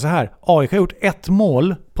kan man ju säga så här: AIK har gjort 1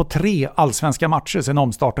 mål på 3 allsvenska matcher sedan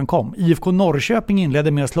omstarten kom. IFK Norrköping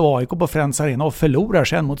inledde med att slå AIK på Friends Arena och förlorar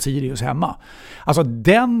sen mot Sirius hemma. Alltså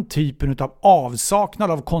den typen av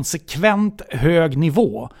avsaknad av konsekvent hög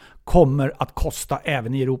nivå kommer att kosta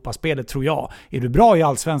även i Europaspelet, tror jag. Är du bra i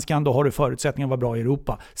Allsvenskan, då har du förutsättningar att vara bra i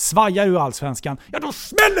Europa. Svajar du i Allsvenskan, ja då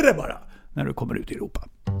smäller det bara när du kommer ut i Europa.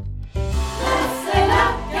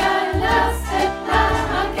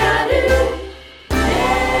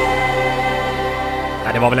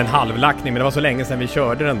 Det var väl en halvlackning, men det var så länge sedan vi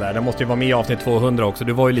körde den där. Det måste ju vara med i avsnitt 200 också.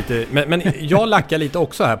 Det var ju lite, men jag lackar lite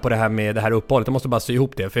också här på det här med det här uppehållet. Jag måste bara sy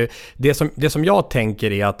ihop det. För det som jag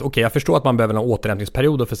tänker är att jag förstår att man behöver en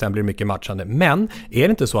återhämtningsperiod och för sen blir det mycket matchande. Men är det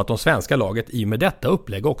inte så att de svenska laget i och med detta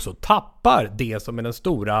upplägg också tappar det som är den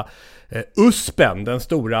stora uspen, den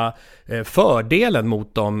stora fördelen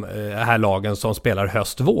mot de här lagen som spelar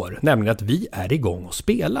höst-vår, nämligen att vi är igång och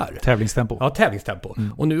spelar. Tävlingstempo. Ja, tävlingstempo.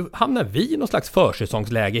 Och nu hamnar vi i någon slags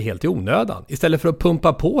försäsongsläge helt i onödan. Istället för att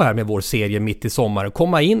pumpa på här med vår serie mitt i sommaren,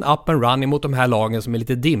 komma in up and running mot de här lagen som är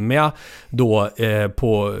lite dimmiga då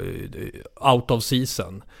på out of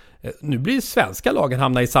season. Nu blir svenska lagen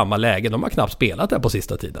hamna i samma läge. De har knappt spelat där på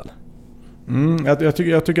sista tiden. Jag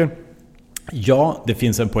tycker ja, det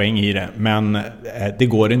finns en poäng i det, men det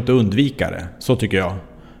går inte att undvika det. Så tycker jag.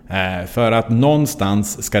 För att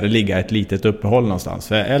någonstans ska det ligga ett litet uppehåll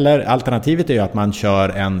någonstans. Eller alternativet är ju att man kör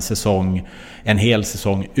en hel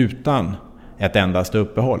säsong utan ett endaste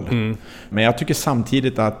uppehåll. Men jag tycker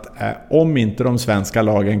samtidigt att om inte de svenska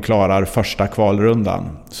lagen klarar första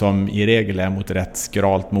kvalrundan, som i regel är mot rätt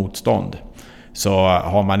skralt motstånd, så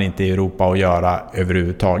har man inte i Europa att göra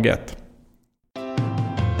överhuvudtaget.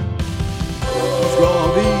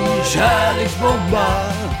 Ska vi kärleksbomba?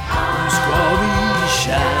 Nu ska vi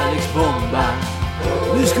kärleksbomba.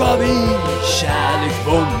 Nu ska vi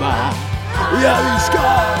kärleksbomba. Ja, vi ska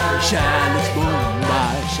kärleksbomba.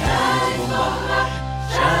 Kärleksbomba.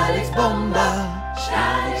 Kärleksbomba.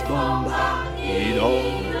 Kärleksbomba idag.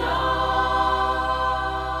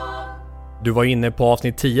 Du var inne på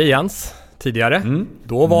avsnitt 10 Jens tidigare.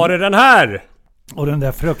 Då var det den här. Och den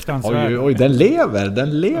där fruktansvärda. Oj, den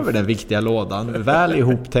lever den viktiga lådan. Väl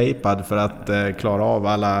ihoptejpad för att klara av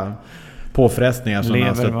alla påfrestningar som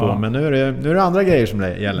har stött på. Men nu är det andra grejer som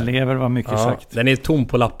gäller. Lever var mycket sagt. Den är tom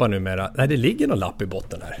på lappar numera. Nej, det ligger någon lapp i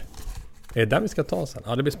botten här. Är det där vi ska ta sen?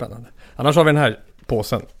 Ja, det blir spännande. Annars har vi den här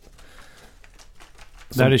påsen.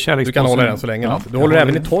 Där är kärlekspåsen. Du kan hålla den så länge. Ja, du håller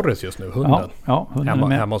även i Torres just nu, hunden. Ja,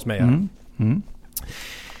 hunden hemma hos mig.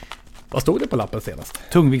 Vad stod det på lappen senast?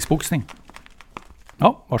 Tungviktsboxning.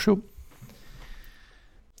 Ja, varsågod.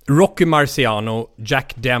 Rocky Marciano,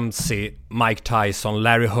 Jack Dempsey, Mike Tyson,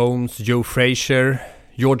 Larry Holmes, Joe Frazier,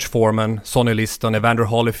 George Foreman, Sonny Liston, Evander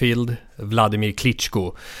Holyfield, Vladimir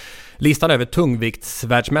Klitschko. Listan över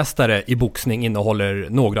tungviktsvärldsmästare i boxning innehåller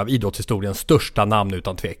några av idrottshistoriens största namn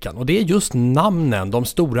utan tvekan. Och det är just namnen, de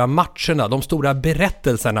stora matcherna, de stora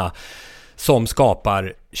berättelserna som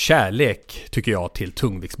skapar kärlek, tycker jag, till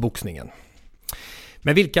tungviktsboxningen.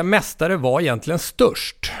 Men vilka mästare var egentligen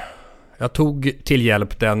störst? Jag tog till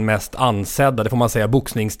hjälp den mest ansedda, det får man säga,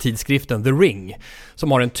 boxningstidskriften The Ring,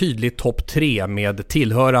 som har en tydlig topp 3 med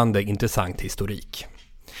tillhörande intressant historik.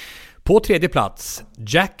 På tredje plats,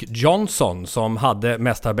 Jack Johnson, som hade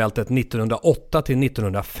mästarbältet 1908 till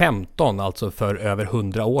 1915, alltså för över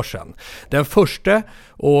 100 år sedan. Den första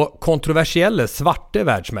och kontroversiella svarte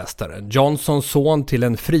världsmästaren, Johnsons son till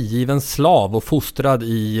en frigiven slav och fostrad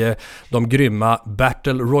i de grymma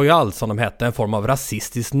Battle Royale som de hette, en form av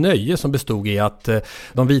rasistiskt nöje som bestod i att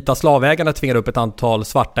de vita slavägarna tvingade upp ett antal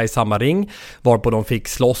svarta i samma ring, varpå de fick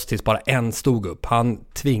slåss tills bara en stod upp. Han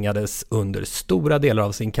tvingades under stora delar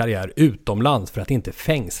av sin karriär utomlands för att inte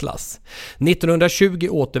fängslas. 1920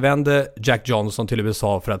 återvände Jack Johnson till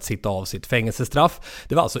USA för att sitta av sitt fängelsestraff.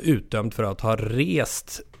 Det var alltså utdömt för att ha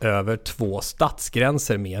rest över 2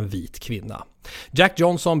 statsgränser med en vit kvinna. Jack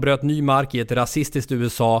Johnson bröt ny mark i ett rasistiskt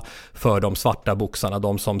USA för de svarta boxarna,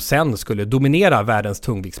 de som sen skulle dominera världens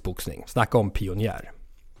tungviktsboxning. Snacka om pionjär.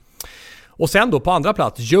 Och sen då på andra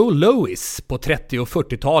plats Joe Louis på 30- och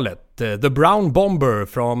 40-talet. The Brown Bomber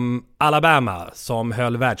från Alabama som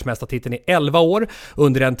höll världsmästartiteln i 11 år.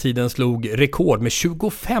 Under den tiden slog rekord med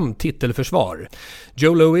 25 titelförsvar.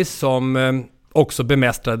 Joe Louis som också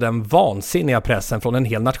bemästrade den vansinniga pressen från en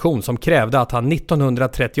hel nation som krävde att han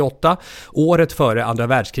 1938, året före andra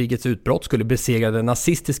världskrigets utbrott, skulle besegra den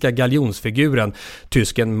nazistiska galjonsfiguren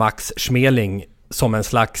tysken Max Schmeling som en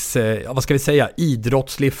slags, vad ska vi säga,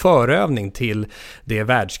 idrottslig förövning till det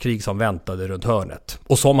världskrig som väntade runt hörnet.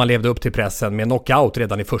 Och som han levde upp till pressen med knockout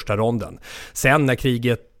redan i första ronden. Sen när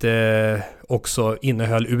kriget också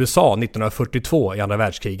innehöll USA 1942 i andra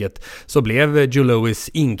världskriget så blev Joe Louis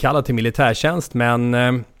inkallad till militärtjänst, men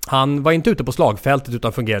han var inte ute på slagfältet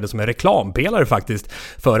utan fungerade som en reklampelare faktiskt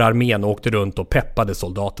för armén och åkte runt och peppade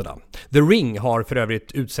soldaterna. The Ring har för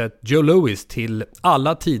övrigt utsett Joe Louis till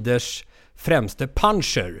alla tiders främste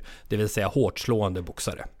puncher, det vill säga hårt slående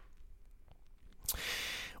boxare.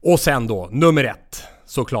 Och sen då, nummer 1,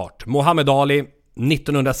 såklart, Muhammad Ali.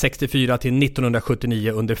 1964 till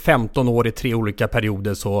 1979, under 15 år i 3 olika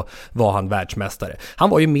perioder så var han världsmästare. Han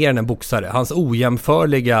var ju mer än en boxare. Hans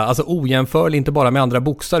ojämförlig inte bara med andra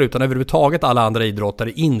boxare utan överhuvudtaget alla andra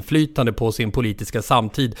idrottare, inflytande på sin politiska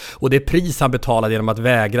samtid, och det pris han betalade genom att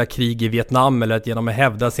vägra krig i Vietnam eller genom att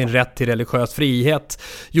hävda sin rätt till religiös frihet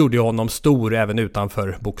gjorde honom stor även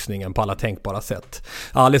utanför boxningen på alla tänkbara sätt.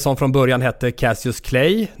 Ali, som från början hette Cassius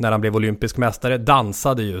Clay när han blev olympisk mästare,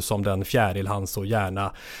 dansade ju som den fjäril han så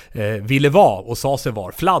gärna ville vara och sa sig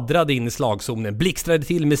var, fladdrade in i slagzonen, blixtrade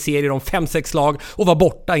till med serier om 5-6 slag och var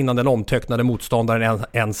borta innan den omtöcknade motståndaren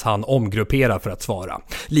ens han omgruppera för att svara.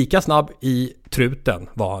 Lika snabb i truten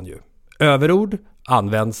var han ju. Överord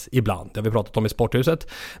används ibland, det har vi pratat om i Sporthuset,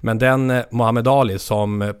 men den Muhammad Ali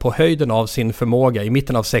som på höjden av sin förmåga i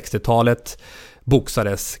mitten av 60-talet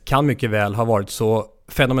boxades kan mycket väl ha varit så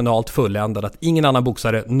fenomenalt fulländad att ingen annan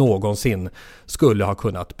boxare någonsin skulle ha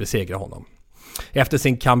kunnat besegra honom. Efter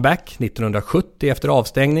sin comeback 1970 efter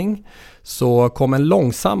avstängning så kom en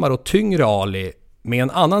långsammare och tyngre Ali med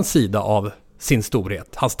en annan sida av sin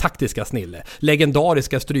storhet, hans taktiska snille,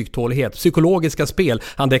 legendariska stryktålighet, psykologiska spel.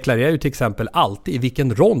 Han deklarerar ju till exempel alltid i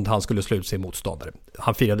vilken rond han skulle slå ut sin motståndare.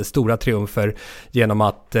 Han firade stora triumfer genom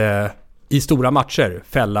att i stora matcher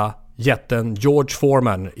fälla jätten George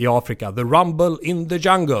Foreman i Afrika, The Rumble in the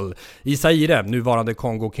Jungle i Zaire, nuvarande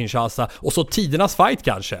Kongo-Kinshasa, och så tidernas fight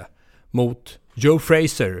kanske mot Joe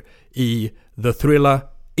Frazier i The Thriller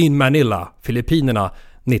in Manila, Filippinerna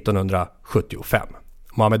 1975.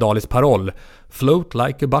 Muhammad Alis paroll: float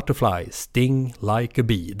like a butterfly, sting like a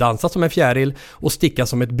bee. Dansa som en fjäril och sticka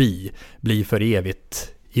som ett bi, blir för evigt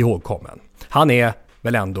ihågkommen. Han är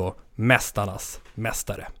väl ändå mästarnas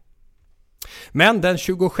mästare. Men den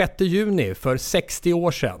 26 juni för 60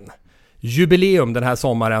 år sedan, jubileum den här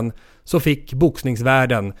sommaren, så fick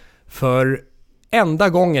boxningsvärlden för enda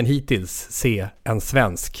gången hittills se en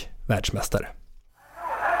svensk världsmästare.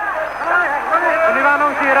 Och nu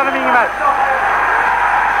annonserar de Ingemar.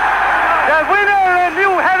 The winner and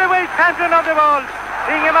new heavyweight champion of the world,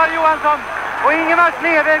 Ingemar Johansson. Och Ingemars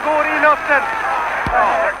leder går i luften.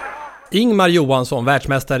 Ingmar Johansson,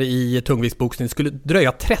 världsmästare i tungviktsboxning, skulle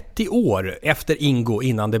dröja 30 år efter Ingo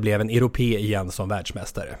innan det blev en europé igen som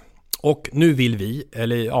världsmästare. Och nu vill vi,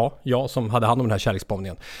 eller ja, jag som hade hand om den här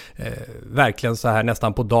kärleksbombningen, verkligen så här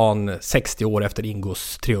nästan på dagen 60 år efter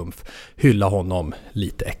Ingos triumf, hylla honom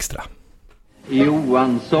lite extra.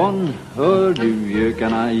 Johansson, hör du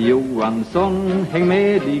gökarna, Johansson, häng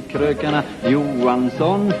med i krökarna,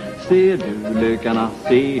 Johansson, ser du lökarna,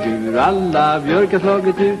 se hur alla björkar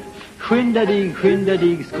slagit ut. Skynda dig,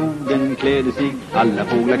 skogen kläder sig. Alla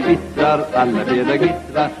fåglar kvittrar, alla fjädrar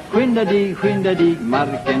glittrar. Skynda dig,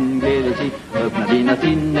 marken gläder sig. Öppna dina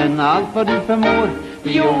sinnen, allt vad du förmår.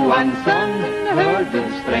 Johansson, hör du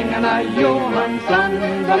strängarna? Johansson,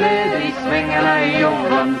 vad med i svängarna?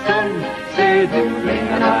 Johansson, ser du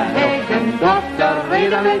längarna? Häcken dockar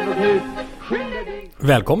redan vid vårt hus.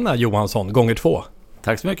 Välkomna Johansson, gånger 2.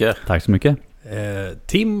 Tack så mycket. Tack så mycket.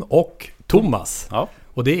 Tim och Thomas. Ja.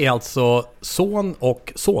 Och det är alltså son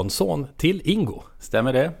och sonson till Ingo.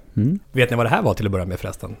 Stämmer det? Mm. Vet ni vad det här var till att börja med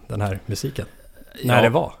förresten? Den här musiken. När det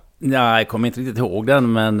var? Nej, jag kommer inte riktigt ihåg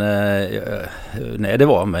den, men nej det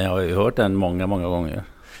var, men jag har ju hört den många gånger.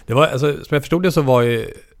 Det var, alltså, som jag förstod det så var ju,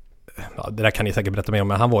 ja, det där kan ni säkert berätta mer om,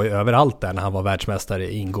 men han var ju överallt där när han var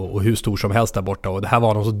världsmästare i Ingo och hur stor som helst där borta. Och det här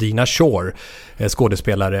var någon som Dina Shore,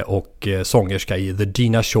 skådespelare och sångerska i The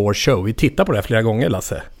Dina Shore Show. Vi tittar på det här flera gånger,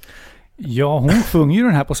 Lasse. Ja, hon sjunger ju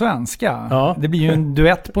den här på svenska. Ja. Det blir ju en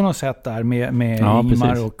duett på något sätt där med Ja,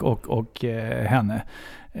 Ingmar och henne.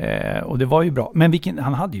 Och det var ju bra. Men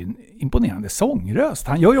han hade ju en imponerande sångröst.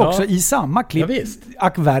 Han gör ju också i samma klipp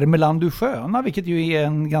Ack Värmeland du sköna, vilket ju är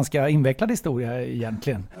en ganska invecklad historia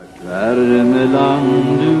egentligen. Ack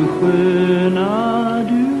Värmeland du sköna,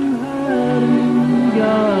 du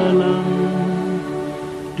härliga land,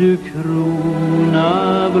 du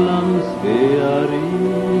krona bland Svea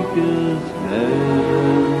rikes händer.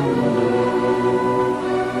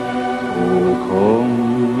 Och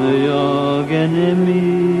kommer jag en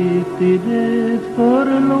mitt i det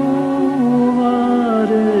förlovade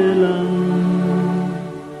land.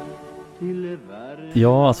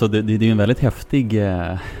 Ja, alltså det är ju en väldigt häftig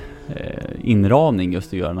inramning just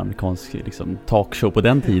att göra en amerikansk liksom, talkshow på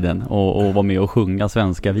den tiden och vara med och sjunga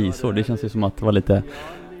svenska visor. Det känns ju som att det var lite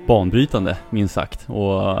banbrytande, minst sagt.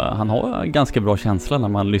 Och han har ganska bra känsla när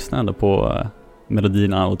man lyssnar ändå på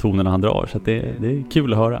melodierna och tonerna han drar. Så att det är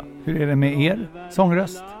kul att höra. Hur är det med er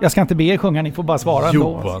sångröst? Jag ska inte be er sjunga, ni får bara svara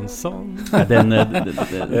ändå. Johansson. Nej,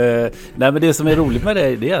 men det som är roligt med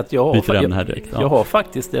det är att jag har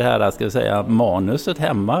faktiskt det här, ska jag säga, manuset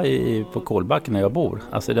hemma på Kolbacken när jag bor.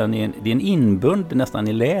 Alltså det är en inbund nästan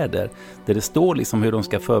i läder där det står liksom hur de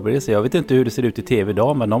ska förbereda sig. Jag vet inte hur det ser ut i tv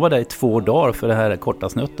idag, men de var där i 2 dagar för det här korta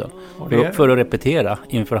snutten. För att repetera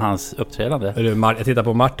inför hans uppträdande. Jag tittar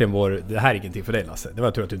på Martin, det här är ingenting för dig, Lasse. Det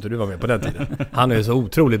var tur att inte du var med på den tiden. Han är ju så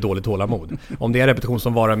otroligt dåligt tålamod. Om det är en repetition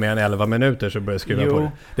som varar mer än 11 minuter så börjar jag skruva på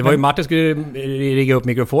det. Det var ju Martin skulle rigga upp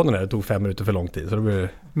mikrofonerna. Det tog 5 minuter för lång tid. Så det blev...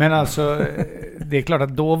 Men alltså, det är klart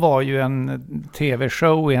att då var ju en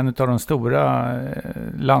tv-show en av de stora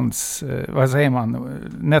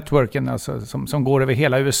networken alltså, som går över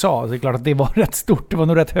hela USA. Så det är klart att det var rätt stort. Det var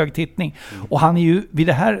nog rätt hög tittning. Och han är ju, vid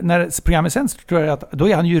det här, när programmet sänds, tror jag att då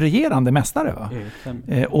är han ju regerande mästare, va?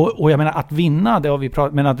 Och jag menar, att vinna, det har vi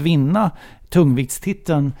pratat, men att vinna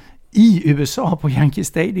tungviktstiteln i USA på Yankee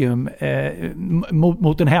Stadium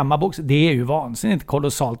mot en hemmabox, det är ju vansinnigt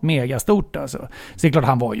kolossalt megastort alltså. Så det är klart,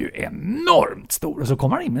 han var ju enormt stor och så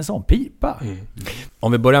kommer han in med en sån pipa.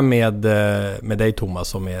 Om vi börjar med dig, Thomas,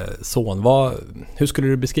 som är son. Hur skulle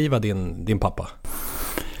du beskriva din pappa?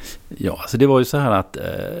 Ja, alltså det var ju så här att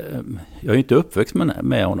jag är ju inte uppväxt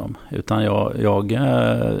med honom, utan jag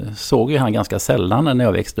såg ju han ganska sällan när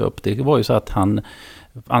jag växte upp. Det var ju så att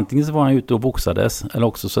antingen så var han ute och boxades, eller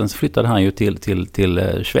också sen flyttade han ju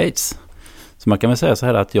till Schweiz. Så man kan väl säga så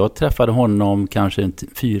här att jag träffade honom kanske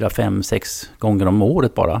 4, 5, 6 gånger om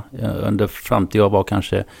året bara. Fram till jag var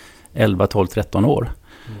kanske 11, 12, 13 år.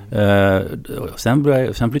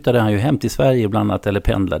 Sen flyttade han ju hem till Sverige bland annat, eller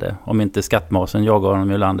pendlade. Om inte skattmasen jagade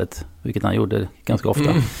honom i landet, vilket han gjorde ganska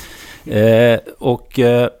ofta.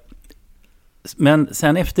 Men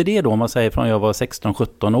sen efter det då, om man säger från jag var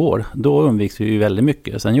 16-17 år, då umgicks vi ju väldigt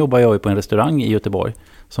mycket. Sen jobbade jag ju på en restaurang i Göteborg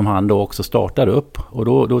som han då också startade upp. Och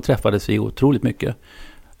då träffades vi otroligt mycket.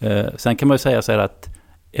 Sen kan man ju säga så här att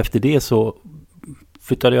efter det så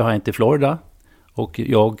flyttade jag hem till Florida. Och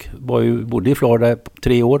jag bodde i Florida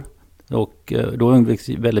 3 år. Och då umgicks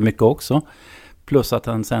vi väldigt mycket också. Plus att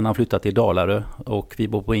han flyttade till Dalarö och vi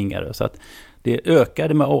bor på Ingarö. Så att det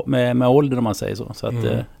ökade med ålder, om man säger så. Så att...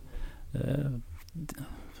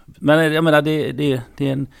 Men jag menar, det är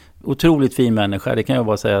en otroligt fin människa, det kan jag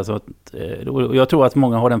bara säga. Så att, jag tror att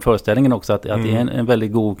många har den föreställningen också att det är en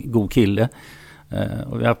väldigt god kille.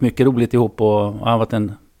 Och vi har haft mycket roligt ihop och han har varit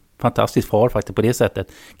en fantastisk far faktiskt på det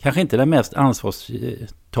sättet. Kanske inte den mest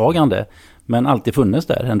ansvarstagande, men alltid funnits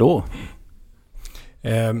där ändå.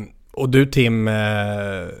 Och du, Tim,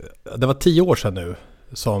 det var 10 år sedan nu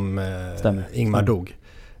som Ingmar dog.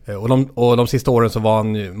 Och de sista åren så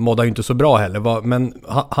mådde han ju inte så bra heller. Men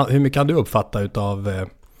hur mycket kan du uppfatta utav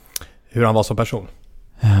hur han var som person?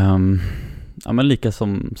 Ja, men lika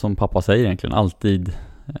som pappa säger egentligen, alltid.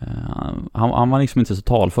 Han var liksom inte så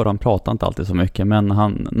talför, han pratade inte alltid så mycket, men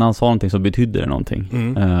när han sa någonting så betydde det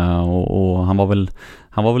någonting. Och han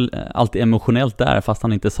var väl alltid emotionellt där fast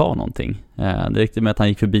han inte sa någonting. Det räckte med att han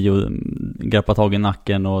gick förbi och greppade tag i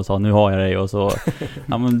nacken och sa nu har jag dig, och så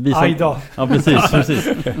Aj då. Ja, precis.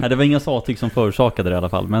 Nej, det var inga satyg som förorsakade det i alla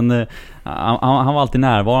fall, men han var alltid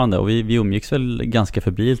närvarande, och vi umgicks väl ganska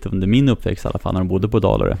febrilt under min uppväxt i alla fall när de bodde på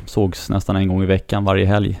Dalarö. Sågs nästan en gång i veckan varje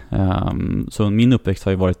helg. Så min uppväxt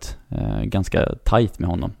har ju varit ganska tajt med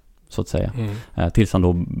honom, så att säga. Tills han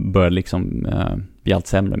då började liksom bli allt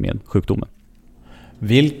sämre med sjukdomen.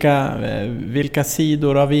 Vilka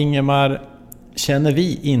sidor av Ingemar känner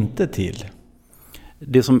vi inte till?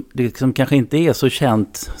 Det som kanske inte är så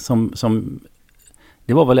känt som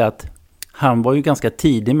det var väl att han var ju ganska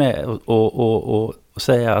tidig med att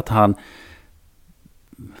säga att han,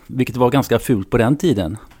 vilket var ganska fult på den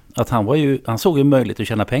tiden, att han såg ju möjlighet att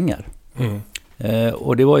tjäna pengar.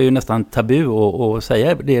 Och det var ju nästan tabu att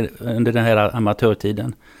säga det under den här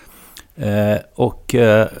amatörtiden.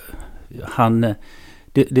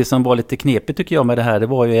 Det som var lite knepigt tycker jag med det här, det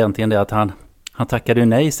var ju egentligen det att han tackade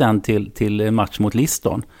nej sen till en match mot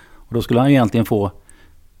Liston. Och då skulle han ju egentligen få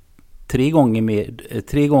 3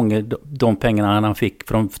 gånger de pengarna han fick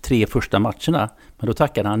från de 3 första matcherna. Men då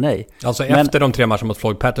tackade han nej. Alltså efter de 3 matcherna mot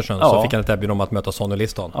Floyd Patterson så fick han ett erbjudande om att möta Sonny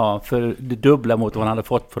Liston. Ja, för det dubbla mot vad han hade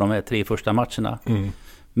fått för de här 3 första matcherna.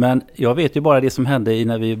 Men jag vet ju bara det som hände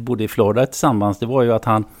när vi bodde i Florida tillsammans. Det var ju att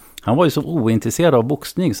han var ju så ointresserad av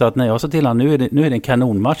boxning, så att när jag sa till honom nu är det en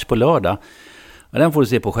kanonmatch på lördag. Och den får du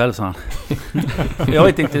se på själv, sa han. Jag är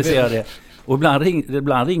inte intresserad av det. Och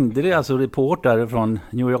ibland ringde det alltså reportrar från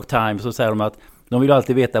New York Times och säger de att de vill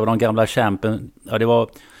alltid veta vad de gamla champen, det var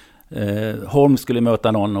Holm skulle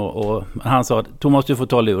möta någon och han sa Thomas, du får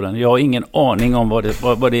ta luren. Jag har ingen aning om vad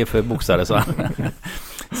det är för boxare, så.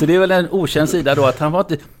 Så det är väl en okänd sida då att han var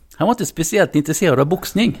inte speciellt intresserad av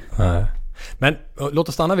boxning. Nej. Men låt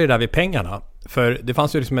oss stanna vid det där vid pengarna. För det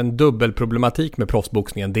fanns ju liksom en dubbelproblematik med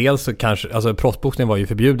proffsboxningen. Dels så kanske, alltså proffsboxningen var ju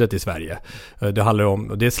förbjudet i Sverige. Det handlar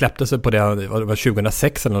om, det släppte sig på det var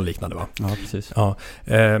 2006 eller något liknande, va? Ja, precis. Ja.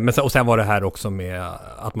 Men sen var det här också med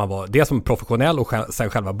att man var det som professionell och sen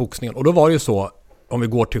själva boxningen. Och då var det ju så, om vi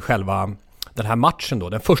går till själva den här matchen då,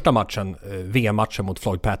 den första matchen, VM-matchen mot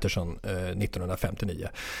Floyd Patterson 1959.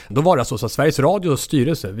 Då var det alltså så att Sveriges Radios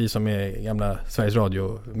styrelse, vi som är gamla Sveriges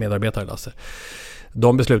Radio-medarbetare, Lasse,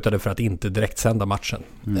 de beslutade för att inte direkt sända matchen.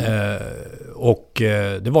 Och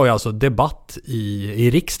det var ju alltså debatt i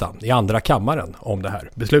riksdagen, i andra kammaren om det här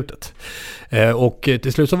beslutet. Och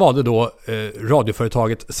till slut så var det då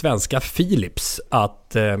radioföretaget Svenska Philips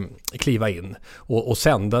att kliva in och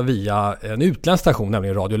sända via en utländsk station,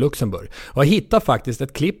 nämligen Radio Luxemburg. Och jag hittar faktiskt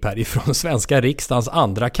ett klipp här ifrån Svenska riksdagens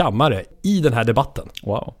andra kammare i den här debatten.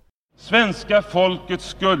 Wow. Svenska folket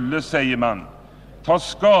skulle, säger man, ta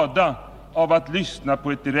skada av att lyssna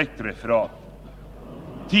på ett direktreferat.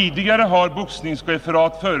 Tidigare har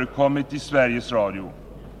boxningsreferat förekommit i Sveriges Radio.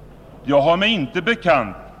 Jag har mig inte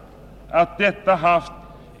bekant att detta haft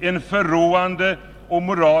en förråande och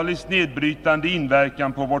moraliskt nedbrytande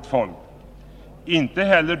inverkan på vårt folk. Inte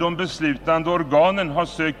heller de beslutande organen har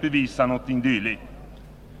sökt bevisa någonting dylikt.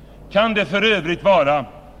 Kan det för övrigt vara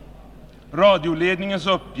radioledningens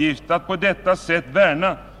uppgift att på detta sätt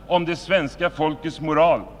värna om det svenska folkets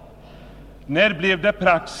moral? När blev det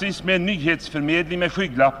praxis med nyhetsförmedling med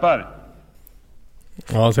skygglappar?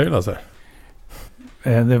 Ja, säger Lasse.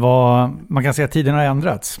 Det var, man kan säga att tiden har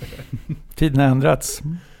ändrats. Tiden har ändrats.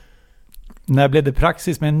 När blev det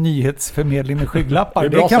praxis med en nyhetsförmedling med skygglappar?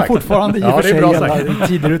 Det kan sagt. Fortfarande i och för sig gälla i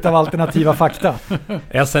tider utav alternativa fakta.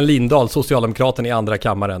 SN Lindahl, Socialdemokraten i andra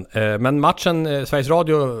kammaren. Men matchen, Sveriges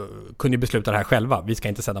Radio kunde ju besluta det här själva. Vi ska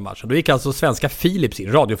inte sända matchen. Då gick alltså Svenska Philips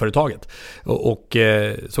in, radioföretaget, och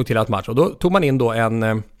såg till att match. Och då tog man in då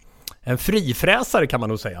en frifräsare, kan man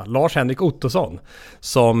nog säga. Lars-Henrik Ottosson,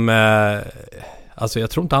 som, alltså jag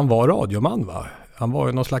tror inte han var radioman, va? Han var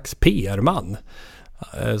ju någon slags PR-man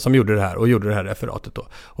som gjorde det här och gjorde det här referatet då.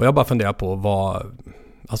 Och jag bara funderar på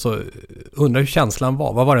undrar hur känslan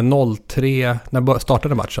var. Vad var det 03 när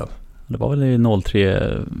startade matchen? Det var väl i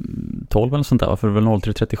 03:12 eller sånt där, för det var väl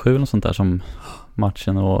 03:37 eller sånt där som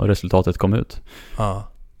matchen och resultatet kom ut.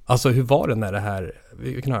 Ja. Alltså hur var det när det här,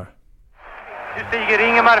 vi kan höra. Nu stiger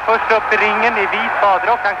Ingemar först upp i ringen i vit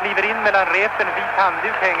badrock. Han kliver in mellan repen, vit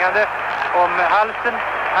handduk hängande om halsen.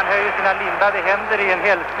 Han höjer sina lindade händer i en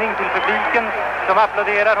hälsning till publiken som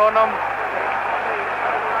applåderar honom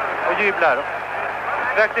och jublar.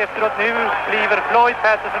 Strax efteråt nu kliver Floyd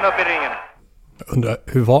Patterson upp i ringen. Undrar,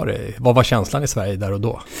 hur var det? Vad var känslan i Sverige där och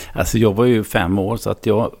då? Alltså jag var ju 5 år, så att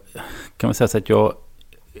jag kan man säga så att jag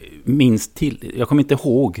minns till. Jag kommer inte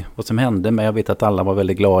ihåg vad som hände, men jag vet att alla var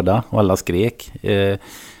väldigt glada och alla skrek.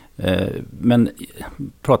 Men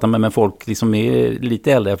pratar man med folk liksom är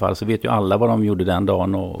lite äldre i alla fall, så vet ju alla vad de gjorde den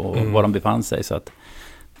dagen och var de befann sig. Så att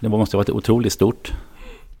det måste ha varit otroligt stort.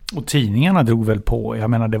 Och tidningarna drog väl på. Jag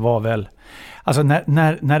menar, det var väl... Alltså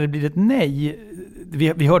när det blir ett nej...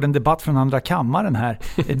 Vi hörde en debatt från andra kammaren här.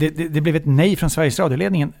 Det blev ett nej från Sveriges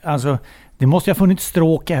radioledningen. Alltså, det måste ju ha funnits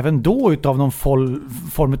stråk även då utav någon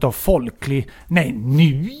form av folklig... Nej,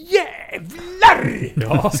 nu jävlar!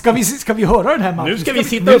 Ja. Ska vi höra den här matchen? Nu ska vi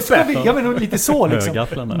sitta uppe. Jag menar lite så liksom.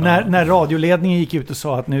 När radioledningen gick ut och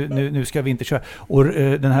sa att nu ska vi inte köra. Och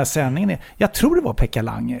den här sändningen, jag tror det var Pekka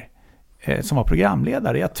Langer som var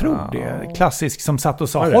programledare, jag tror det. Klassisk som satt och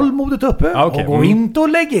sa håll modet uppe och gå inte och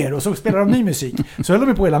lägg er, och så spelar de ny musik. Så höll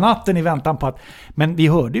de på hela natten i väntan på att... Men vi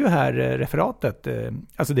hörde ju här referatet,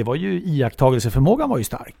 alltså det var ju iakttagelseförmågan var ju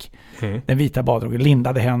stark. Den vita badrogen,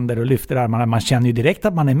 lindade händer och lyfter armarna. Man känner ju direkt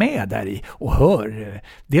att man är med där i och hör.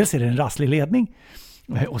 Dels är det en rasslig ledning,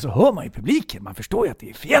 och så hör man i publiken, man förstår ju att det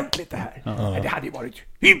är fientligt det här. Det hade ju varit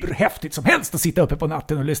hur häftigt som helst att sitta uppe på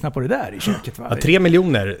natten och lyssna på det där i köket. Va? 3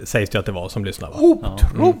 miljoner sägs det att det var som lyssnade.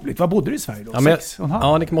 Otroligt. Vad bodde du i Sverige då?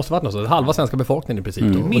 Ja, det måste varit något så. Halva svenska befolkningen i princip.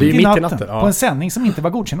 Mitt i natten. På en sändning som inte var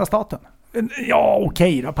godkänd av staten. Ja,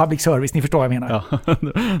 okej då. Public service, ni förstår vad jag menar. Ja,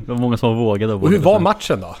 det var många som vågade. Och hur var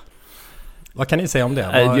matchen då? Vad kan ni säga om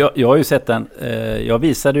det? Jag har ju sett den. Jag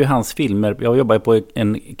visade ju hans filmer. Jag jobbade på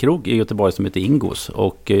en krog i Göteborg som heter Ingos.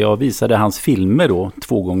 Och jag visade hans filmer då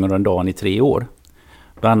 2 gånger om dagen i 3 år.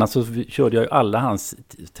 Bland annat så körde jag ju alla hans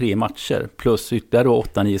 3 matcher. Plus ytterligare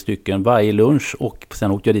 8-9 stycken varje lunch. Och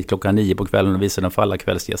sen åkte jag dit klockan 9 på kvällen och visade dem för alla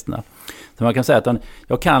kvällsgästerna. Så man kan säga att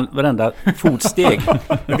jag kan varenda fotsteg.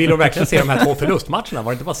 Men vill de verkligen se de här 2 förlustmatcherna?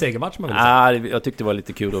 Var det inte bara segermatcher man ville se? Jag tyckte det var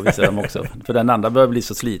lite kul att visa dem också. För den andra börjar bli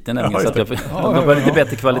så sliten. Så att det var lite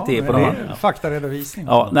bättre kvalitet på dem. Faktaredovisning.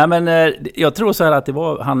 Ja, nej, men jag tror så här att det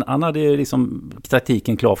var, han hade liksom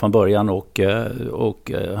taktiken klar från början. Och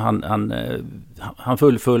han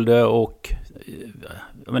fullföljde och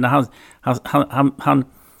jag menar,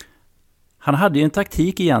 han hade ju en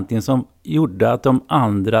taktik egentligen som gjorde att de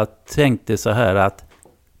andra tänkte så här att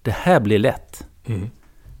det här blir lätt.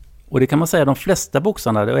 Och det kan man säga, de flesta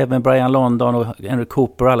boxarna, och även Brian London och Henry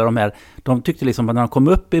Cooper och alla de här, de tyckte liksom att när de kom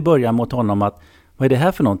upp i början mot honom att vad är det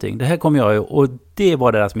här för någonting? Det här kommer jag ju, och det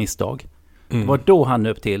var deras misstag. Det var då han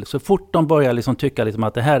upp till. Så fort de började liksom tycka liksom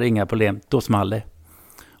att det här är inga problem, då small det.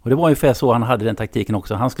 Och det var ungefär så han hade den taktiken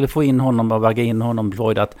också. Han skulle få in honom och vagga in honom,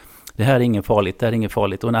 Floyd, att det här är inget farligt, det här är inget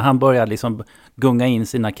farligt. Och när han började liksom gunga in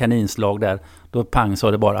sina kaninslag där, då pang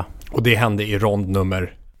sa det bara. Och det hände i rond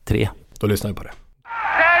nummer 3. Då lyssnar vi på det.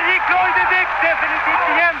 Där gick Floyd i däck definitivt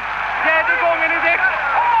igen. 4:e gången i däck.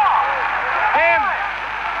 5,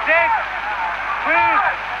 6, 7.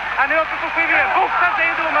 Han är uppe på 7 igen. Boxa,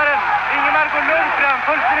 säger domaren. Ingemar går lugnt fram,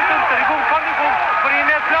 fullständigt under, i god kondition. Får in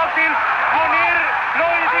ett slag till, går ner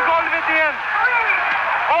Floyd i golvet igen.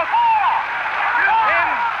 Och 5,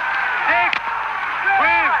 6, 7,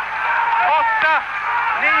 8,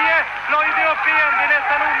 9. Floyd är uppe igen, det är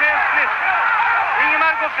nästan omänskligt.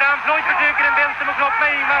 Ingemar går fram, Floyd försöker en vänster mot kroppen,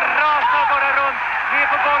 men Ingemar rasar bara runt, ner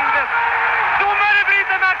på golvet. Domare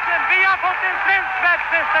bryter matchen, vi har fått en svensk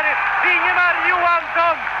världsmästare, Ingemar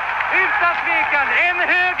Johansson. Utan tvekan, en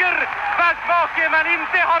höger backbake man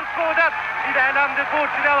inte har skådat i det här landet på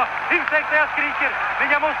åtskilliga. Ursäkta jag skriker, men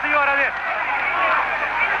jag måste göra det.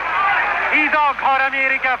 Idag har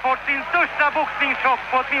Amerika fått sin största boxningschock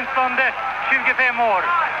på åtminstone 25 år.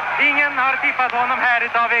 Ingen har tippat honom här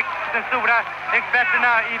utav de stora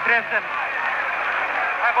experterna i pressen.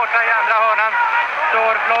 Här borta i andra hörnan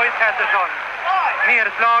står Floyd Patterson.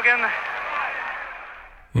 Nerslagen.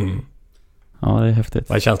 Ja, det är häftigt.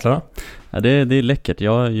 Vad är känslan? Ja, det är läckert.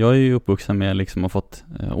 Jag är ju uppvuxen med liksom och fått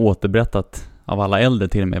återberättat av alla äldre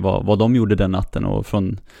till mig vad de gjorde den natten, och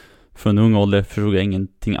från ung ålder förstod jag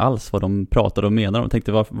ingenting alls vad de pratade och menade. Och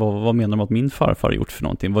tänkte, vad menar de att min farfar gjort för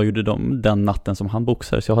någonting? Vad gjorde de den natten som han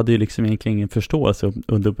boxade? Så jag hade ju liksom egentligen ingen förståelse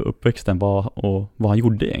under uppväxten vad han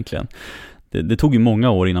gjorde egentligen. Det tog ju många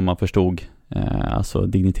år innan man förstod alltså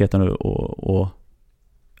digniteten och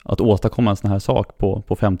att åstadkomma en sån här sak på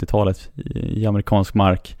 50-talet i amerikansk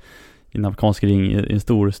mark, i en amerikansk ring, i en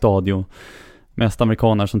stor stadion. Mest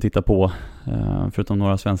amerikaner som tittar på, förutom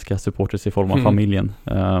några svenska supporters i form av familjen.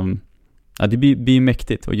 Det blir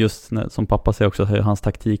mäktigt, och just som pappa säger också, hans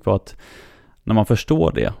taktik var att när man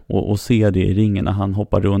förstår det och ser det i ringen när han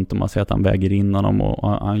hoppar runt och man ser att han väger in honom och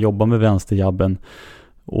han jobbar med vänsterjabben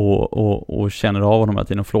och känner av honom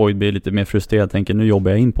att Floyd blir lite mer frustrerad, tänker nu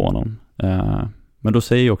jobbar jag in på honom. Men då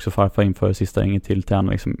säger ju också farfar inför sista ringen till honom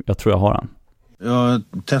liksom, jag tror jag har han. Jag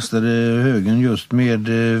testade högen just med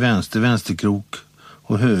vänsterkrok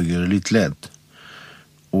och höger lite lätt.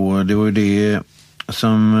 Och det var ju det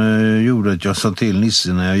som gjorde att jag sa till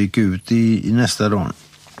Nisse när jag gick ut i nästa dag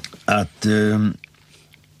att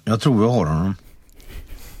jag tror jag har honom.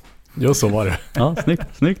 Jo, så var det. Ja,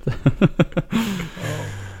 snyggt.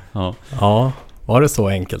 Ja, var det så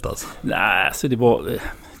enkelt alltså? Nej, så det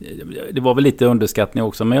var väl lite underskattning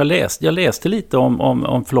också. Men jag läste lite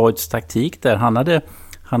om Floyds taktik där.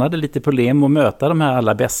 Han hade lite problem att möta de här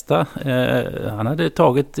alla bästa. Han hade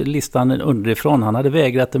tagit listan underifrån. Han hade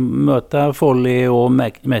vägrat att möta Foley och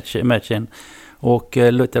Matchen och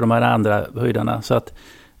lite de här andra höjdarna. Så att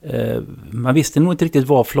man visste nog inte riktigt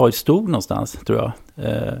var Floyd stod någonstans, tror jag.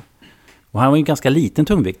 Och han var ju en ganska liten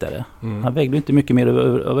tungviktare. Han vägde inte mycket mer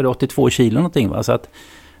över 82 kilo någonting. Va? Så att,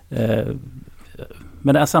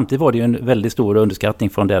 men samtidigt var det ju en väldigt stor underskattning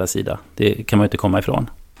från deras sida. Det kan man ju inte komma ifrån.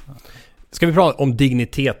 Ska vi prata om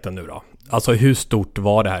digniteten nu då? Alltså hur stort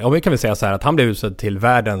var det här? Ja, vi kan väl säga så här att han blev utsedd till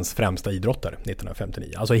världens främsta idrottare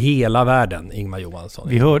 1959. Alltså hela världen, Ingmar Johansson.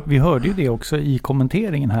 Vi hörde ju det också i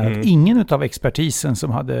kommenteringen här. Att ingen av expertisen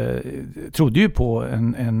som trodde ju på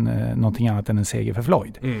någonting annat än en seger för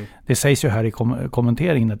Floyd. Det sägs ju här i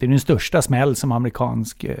kommenteringen att det är den största smäll som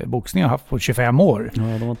amerikansk boxning har haft på 25 år. Ja,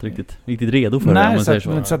 de var inte riktigt redo för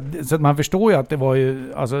det. Så att man förstår ju att det var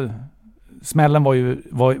ju... Alltså, smällen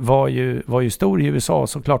var ju stor i USA,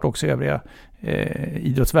 såklart också i övriga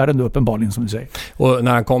idrottsvärlden då, uppenbarligen, som du säger. Och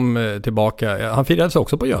när han kom tillbaka, han firades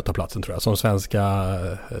också på Götaplatsen tror jag, som svenska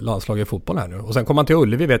landslaget i fotboll här nu. Och sen kom han till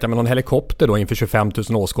Ullevi, vet jag, med någon helikopter då inför 25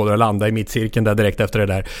 000 åskådare och landade i mittcirkeln där direkt efter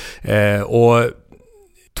det där. Och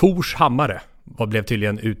Tors hammare blev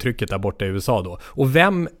tydligen uttrycket där borta i USA då. Och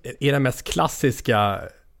vem är den mest klassiska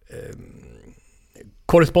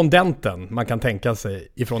korrespondenten man kan tänka sig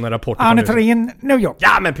ifrån en rapport Arne Thorin, New York.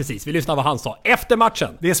 Ja, men precis. Vi lyssnar vad han sa efter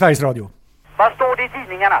matchen. Det är Sveriges Radio. Vad står det i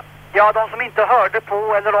tidningarna? Ja, de som inte hörde på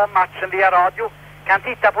eller om matchen via radio kan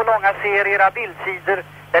titta på långa serier av bildsidor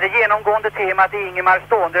där det genomgående temat är Ingemar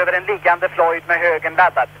stående över en liggande Floyd med högen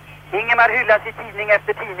laddad. Ingemar hyllas i tidning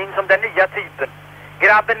efter tidning som den nya typen.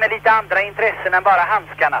 Grabben med lite andra intressen än bara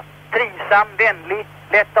handskarna. Trivsam, vänlig,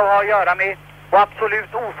 lätt att ha att göra med och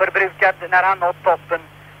absolut oförbrukad när han nått toppen,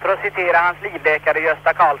 för att citera hans livläkare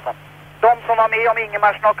Gösta Karlsson. De som var med om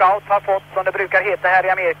Ingemars knockout har fått, som det brukar heta här i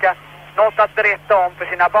Amerika, något att berätta om för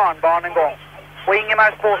sina barnbarn en gång. Och Ingemar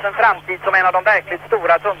spås en framtid som en av de verkligt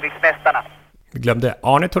stora tungviktsmästarna. Vi glömde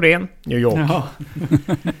Arne Thorin, New York.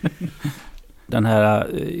 Den här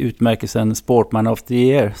utmärkelsen Sportman of the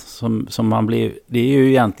Year som han blev, det är ju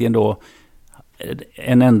egentligen då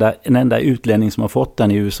en enda utlänning som har fått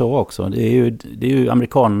den i USA också. Det är ju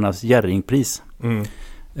amerikanernas Jerringpris.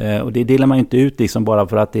 Och det delar man ju inte ut liksom bara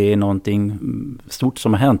för att det är någonting stort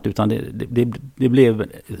som har hänt, utan det blev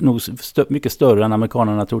nog mycket större än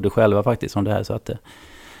amerikanerna trodde själva faktiskt om det här. Så att,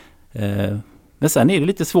 men sen är det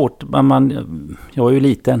lite svårt. Jag är ju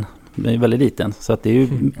liten, jag är väldigt liten, så att det är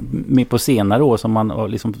ju mer på senare år som man har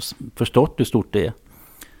liksom förstått hur stort det är.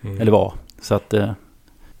 Eller var. Så att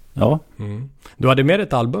ja. Du hade med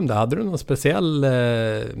ett album där. Hade du någon speciell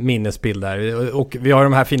minnesbild där? Och vi har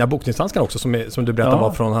de här fina boxningshandskarna också som du berättade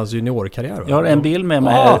var från hans juniorkarriär. Va? Jag har en bild med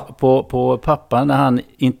mig här på pappa när han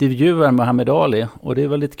intervjuar Muhammad Ali. Och det är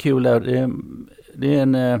väldigt kul där. Det är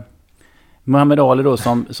en Muhammad Ali då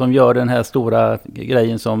som gör den här stora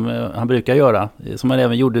grejen som han brukar göra. Som han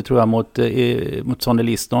även gjorde, tror jag, mot Sonny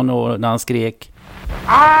Liston, och när han skrek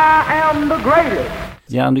I am the greatest.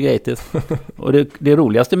 Ja, the greatest. Och det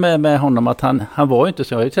roligaste med honom att han var ju inte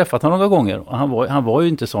så, jag har ju träffat honom några gånger, och han var ju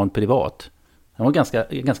inte sån privat. Han var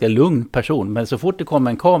ganska lugn person, men så fort det kom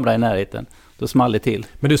en kamera i närheten, då small det till.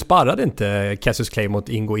 Men du sparrade inte Cassius Clay mot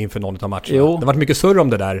Ingo inför någon av matcherna? Jo. Det var mycket surr om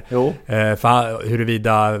det där. Jo. För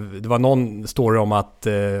huruvida det var någon story om att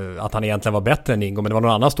han egentligen var bättre än Ingo, men det var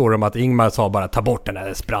någon annan story om att Ingmar sa bara ta bort den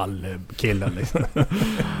där sprallkillen. Liksom.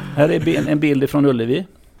 Här är en bild från Ullevi.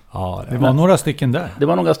 Ja, det var några stycken där. Det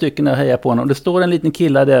var några stycken där, hejar på honom. Det står en liten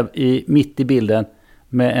kille där mitt i bilden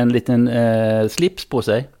med en liten slips på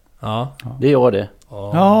sig. Ja. Det gör det.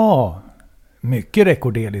 Ja, mycket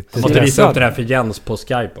rekorderligt. Jag måste visa upp det här för Jens på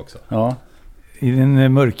Skype också. Ja. I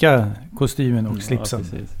den mörka kostymen och slipsen.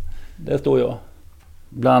 Ja, där står jag.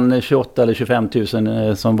 Bland 28 eller 25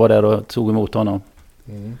 000 som var där och tog emot honom.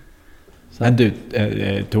 Men du,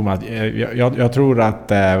 Thomas, jag tror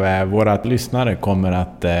att våra lyssnare kommer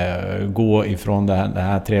att gå ifrån den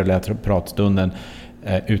här trevliga pratstunden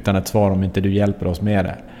utan ett svar om inte du hjälper oss med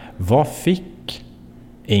det. Vad fick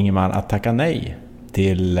Ingemar att tacka nej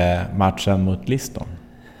till matchen mot Liston?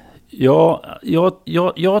 Ja,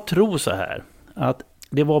 jag tror så här att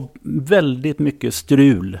det var väldigt mycket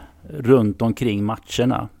strul runt omkring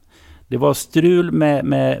matcherna. Det var strul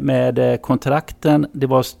med kontrakten, det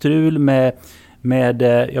var strul med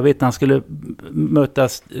jag vet när han skulle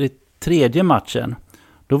mötas i tredje matchen.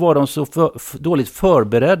 Då var de så dåligt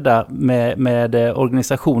förberedda med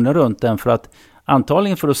organisationen runt den, för att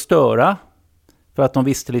antagligen för att störa, för att de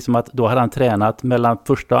visste liksom att då hade han tränat mellan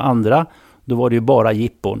första och andra, då var det ju bara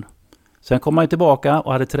jippon. Sen kom han tillbaka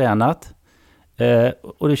och hade tränat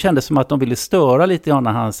och det kändes som att de ville störa lite grann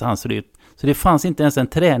hans rytm. Så det fanns inte ens en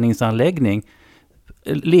träningsanläggning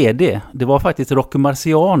ledig. Det var faktiskt Rocky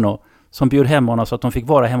Marciano som bjöd hem honom så att de fick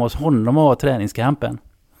vara hemma hos honom och ha träningskampen.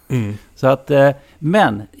 Så att,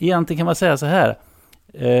 men egentligen kan man säga så här,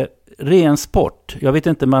 ren sport. Jag vet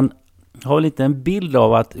inte, man har lite en bild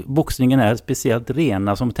av att boxningen är speciellt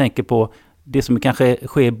rena, som tänker på det som kanske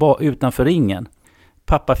sker utanför ringen.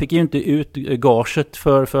 Pappa fick ju inte ut gaget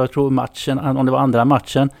för jag tror matchen, om det var andra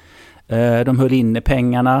matchen. De höll inne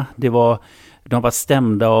pengarna. De var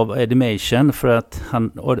stämda av Edimation för att han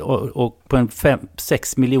och på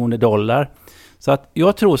 6 miljoner dollar. Så att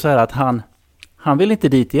jag tror så här att han vill inte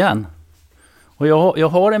dit igen. Och jag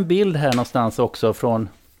har en bild här någonstans också från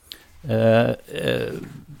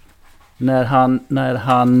när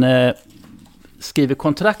han skriver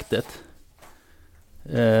kontraktet.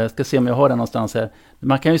 Ska se om jag har den någonstans här.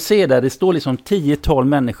 Man kan ju se där, det står liksom 10-12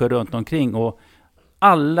 människor runt omkring och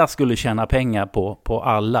alla skulle tjäna pengar på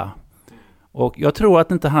alla. Och jag tror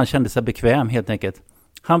att inte han kände sig bekväm helt enkelt.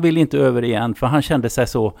 Han ville inte över igen för han kände sig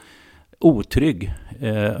så otrygg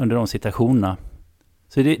under de situationerna.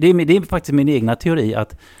 Så det är faktiskt min egna teori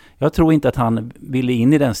att jag tror inte att han ville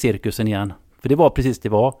in i den cirkusen igen. För det var precis det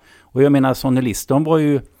var. Och jag menar, Sonny Liston var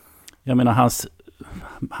ju, jag menar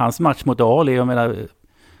hans match mot Ali, jag menar,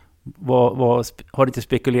 har det inte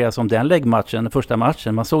spekulerats om den läggmatchen, den första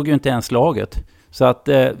matchen. Man såg ju inte ens laget. Så att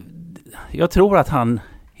jag tror att han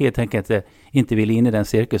helt enkelt inte ville in i den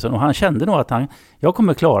cirkusen. Och han kände nog att jag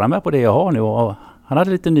kommer klara mig på det jag har nu. Och han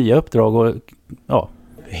hade lite nya uppdrag och ja.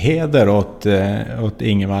 Heder åt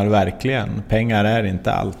Ingemar, verkligen. Pengar är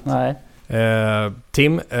inte allt. Nej.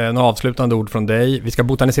 Tim, några avslutande ord från dig. Vi kan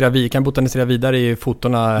botanisera vidare i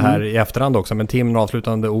fotorna här i efterhand också. Men Tim, några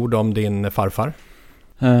avslutande ord om din farfar?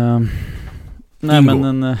 Nej,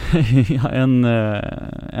 men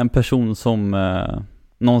en person som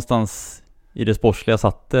någonstans i det sportsliga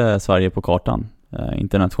satte Sverige på kartan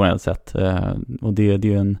internationellt sett. Och det är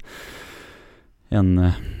ju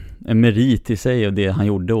en merit i sig och det han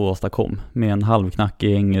gjorde och åstadkom. Med en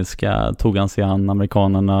halvknackig engelska tog han sig an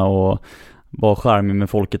amerikanerna och var charmig med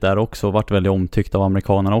folket där också och vart väldigt omtyckt av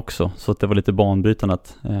amerikanerna också. Så att det var lite banbrytande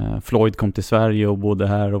att Floyd kom till Sverige och bodde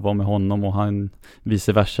här och var med honom och han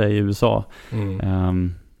vice versa i USA.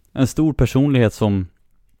 En stor personlighet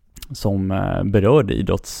som berörde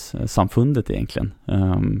idrottssamfundet egentligen.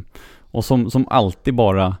 Och som alltid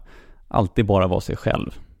bara var sig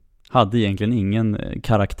själv. Hade egentligen ingen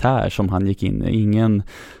karaktär som han gick in i. Ingen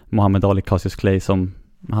Muhammad Ali Cassius Clay som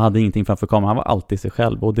hade ingenting framför kameran. Han var alltid sig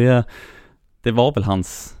själv. Och det var väl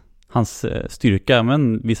hans styrka.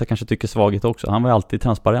 Men vissa kanske tycker svaghet också. Han var alltid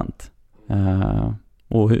transparent.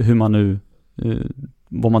 Och hur man nu...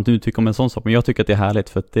 vad man nu tycker om en sån sak. Men jag tycker att det är härligt.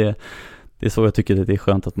 För att det är så jag tycker att det är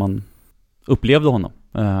skönt att man upplevde honom.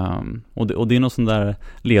 Och det är något sån där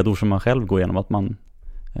ledord som man själv går igenom. Att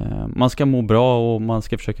man ska må bra och man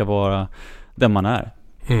ska försöka vara den man är.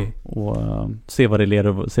 Och se vad det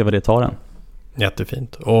leder, se vad det tar en.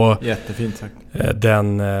 Jättefint. Och jättefint sagt.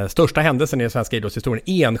 Den största händelsen i den svenska idrottshistorien,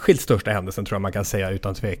 enskilt största händelsen tror jag man kan säga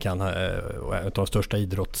utan tvekan, av de största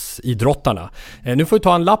idrottarna. Nu får vi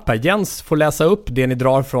ta en lapp här. Jens får läsa upp det ni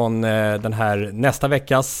drar från den här nästa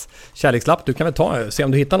veckas kärlekslapp. Du kan väl se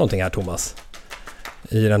om du hittar någonting här, Thomas.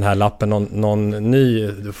 I den här lappen, någon ny...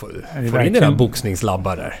 Du får in dina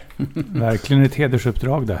boxningslabbar där. Verkligen ett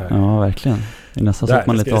hedersuppdrag det här. Ja, verkligen. Det är nästan så att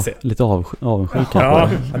man är lite avundsjuk. Ja,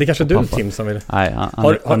 det är kanske du, Tim, som vill... Nej,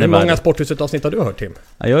 hur många Sporthuset-avsnitt har du hört, Tim?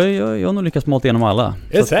 Ja, jag har nog lyckats malt igenom alla.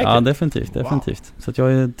 Är det säkert? Ja, definitivt. Wow. Så att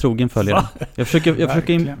jag är trogen följare. Jag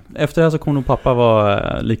försöker efter det här så kommer nog pappa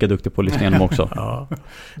vara lika duktig på att lyssna igenom också. Ja.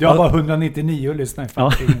 Du har bara 199 att lyssna i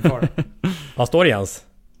framtiden för. Vad står det, Jens?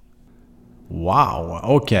 Wow,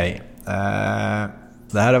 okej.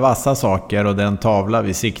 Det här är vassa saker och det är en tavla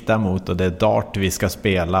vi siktar mot och det är dart vi ska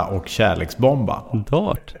spela och kärleksbomba.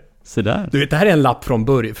 Dart? Så där. Du vet, det här är en lapp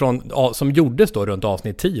som gjordes då runt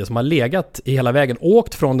avsnitt 10 som har legat i hela vägen,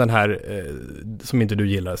 åkt från den här som inte du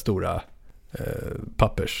gillar, stora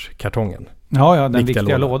papperskartongen. Ja, den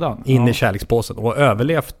viktiga lådan. In i kärlekspåsen och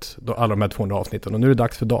överlevt då alla de här 200 avsnitten. Och nu är det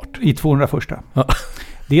dags för dart. I 201. Ja.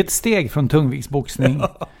 Det är ett steg från tungviktsboxning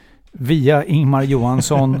via Ingmar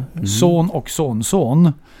Johansson, son och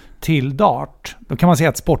sonson, till dart. Då kan man säga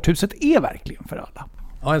att Sporthuset är verkligen för alla.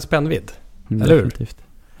 Ja, en spännvidd. Eller hur?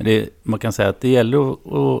 Man kan säga att det gäller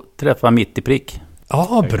att träffa mitt i prick.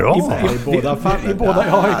 Ja, bra. I båda fallen.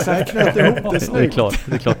 Ja, exakt. Det är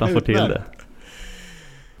klart man får till det.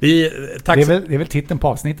 Det är väl titeln på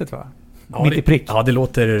avsnittet, va? Ja, mitt i prick. Ja, det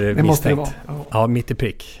låter det misstänkt. Måste det vara. Ja, mitt i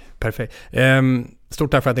prick. Perfekt.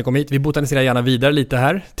 Stort tack för att ni kom hit. Vi botaniserar gärna vidare lite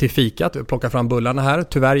här till fikat. Plocka fram bullarna här.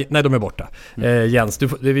 Tyvärr, nej, de är borta. Jens,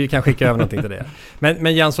 vi kan skicka över någonting till det.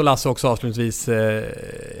 Men Jens och Lasse också avslutningsvis.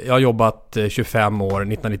 Jag har jobbat 25 år,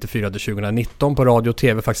 1994 till 2019 på radio och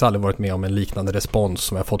tv. Faktiskt aldrig varit med om en liknande respons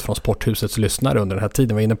som jag fått från Sporthusets lyssnare under den här tiden.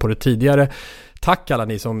 Jag var inne på det tidigare. Tack alla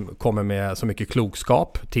ni som kommer med så mycket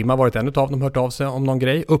klokskap. Tim har varit en av dem, hört av sig om någon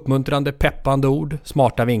grej. Uppmuntrande, peppande ord,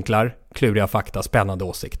 smarta vinklar, kluriga fakta, spännande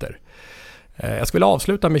åsikter. Jag skulle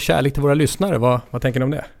avsluta med kärlek till våra lyssnare. Vad tänker ni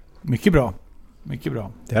om det? Mycket bra. Mycket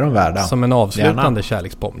bra. Det är de värda. Som en avslutande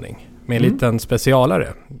kärleksbombning. Med en liten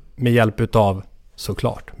specialare. Med hjälp av,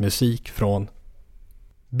 såklart, musik från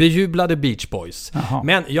bejublade Beach Boys. Jaha.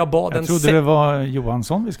 Men jag bad jag trodde det var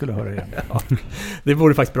Johansson vi skulle höra igen. Ja, det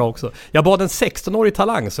vore faktiskt bra också. Jag bad en 16-årig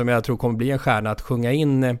talang som jag tror kommer bli en stjärna att sjunga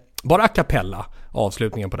in bara a cappella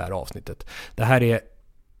avslutningen på det här avsnittet. Det här är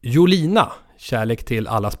Jolina. Kärlek till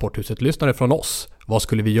alla Sporthuset-lyssnare från oss. Vad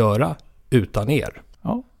skulle vi göra utan er?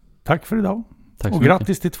 Ja, tack för idag. Tack så och mycket.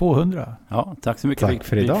 Grattis till 200. Ja, tack så mycket. Tack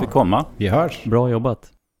för idag. Vi fick komma. Vi hörs. Bra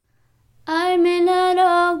jobbat. I may not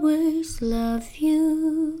always love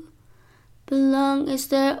you, but long as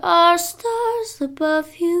there are stars above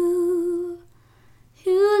you,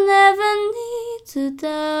 you never need to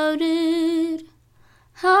doubt it.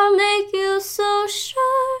 I'll make you so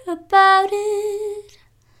sure about it.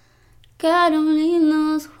 God only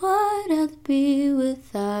knows what I'd be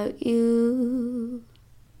without you.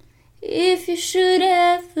 If you should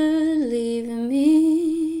ever leave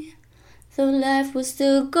me, though life will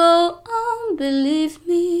still go on, believe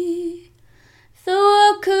me, the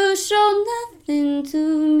world could show nothing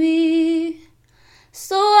to me.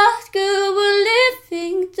 So what good will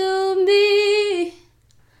living do me?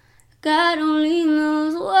 God only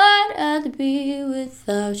knows what I'd be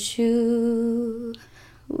without you.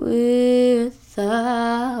 Without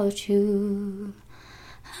you.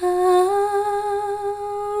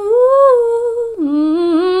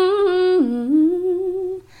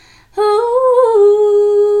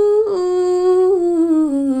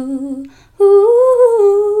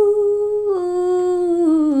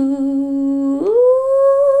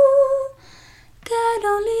 God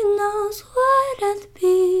only knows what I'd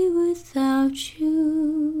be without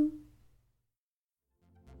you.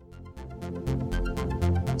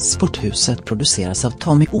 Sporthuset produceras av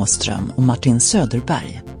Tommy Åström och Martin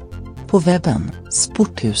Söderberg. På webben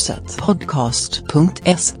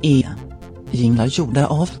sporthusetpodcast.se. Jinglar gjorda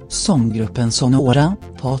av sånggruppen Sonora,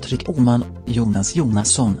 Patrik Åman, Jonas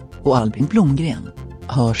Jonasson och Albin Blomgren.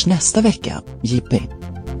 Hörs nästa vecka, JP.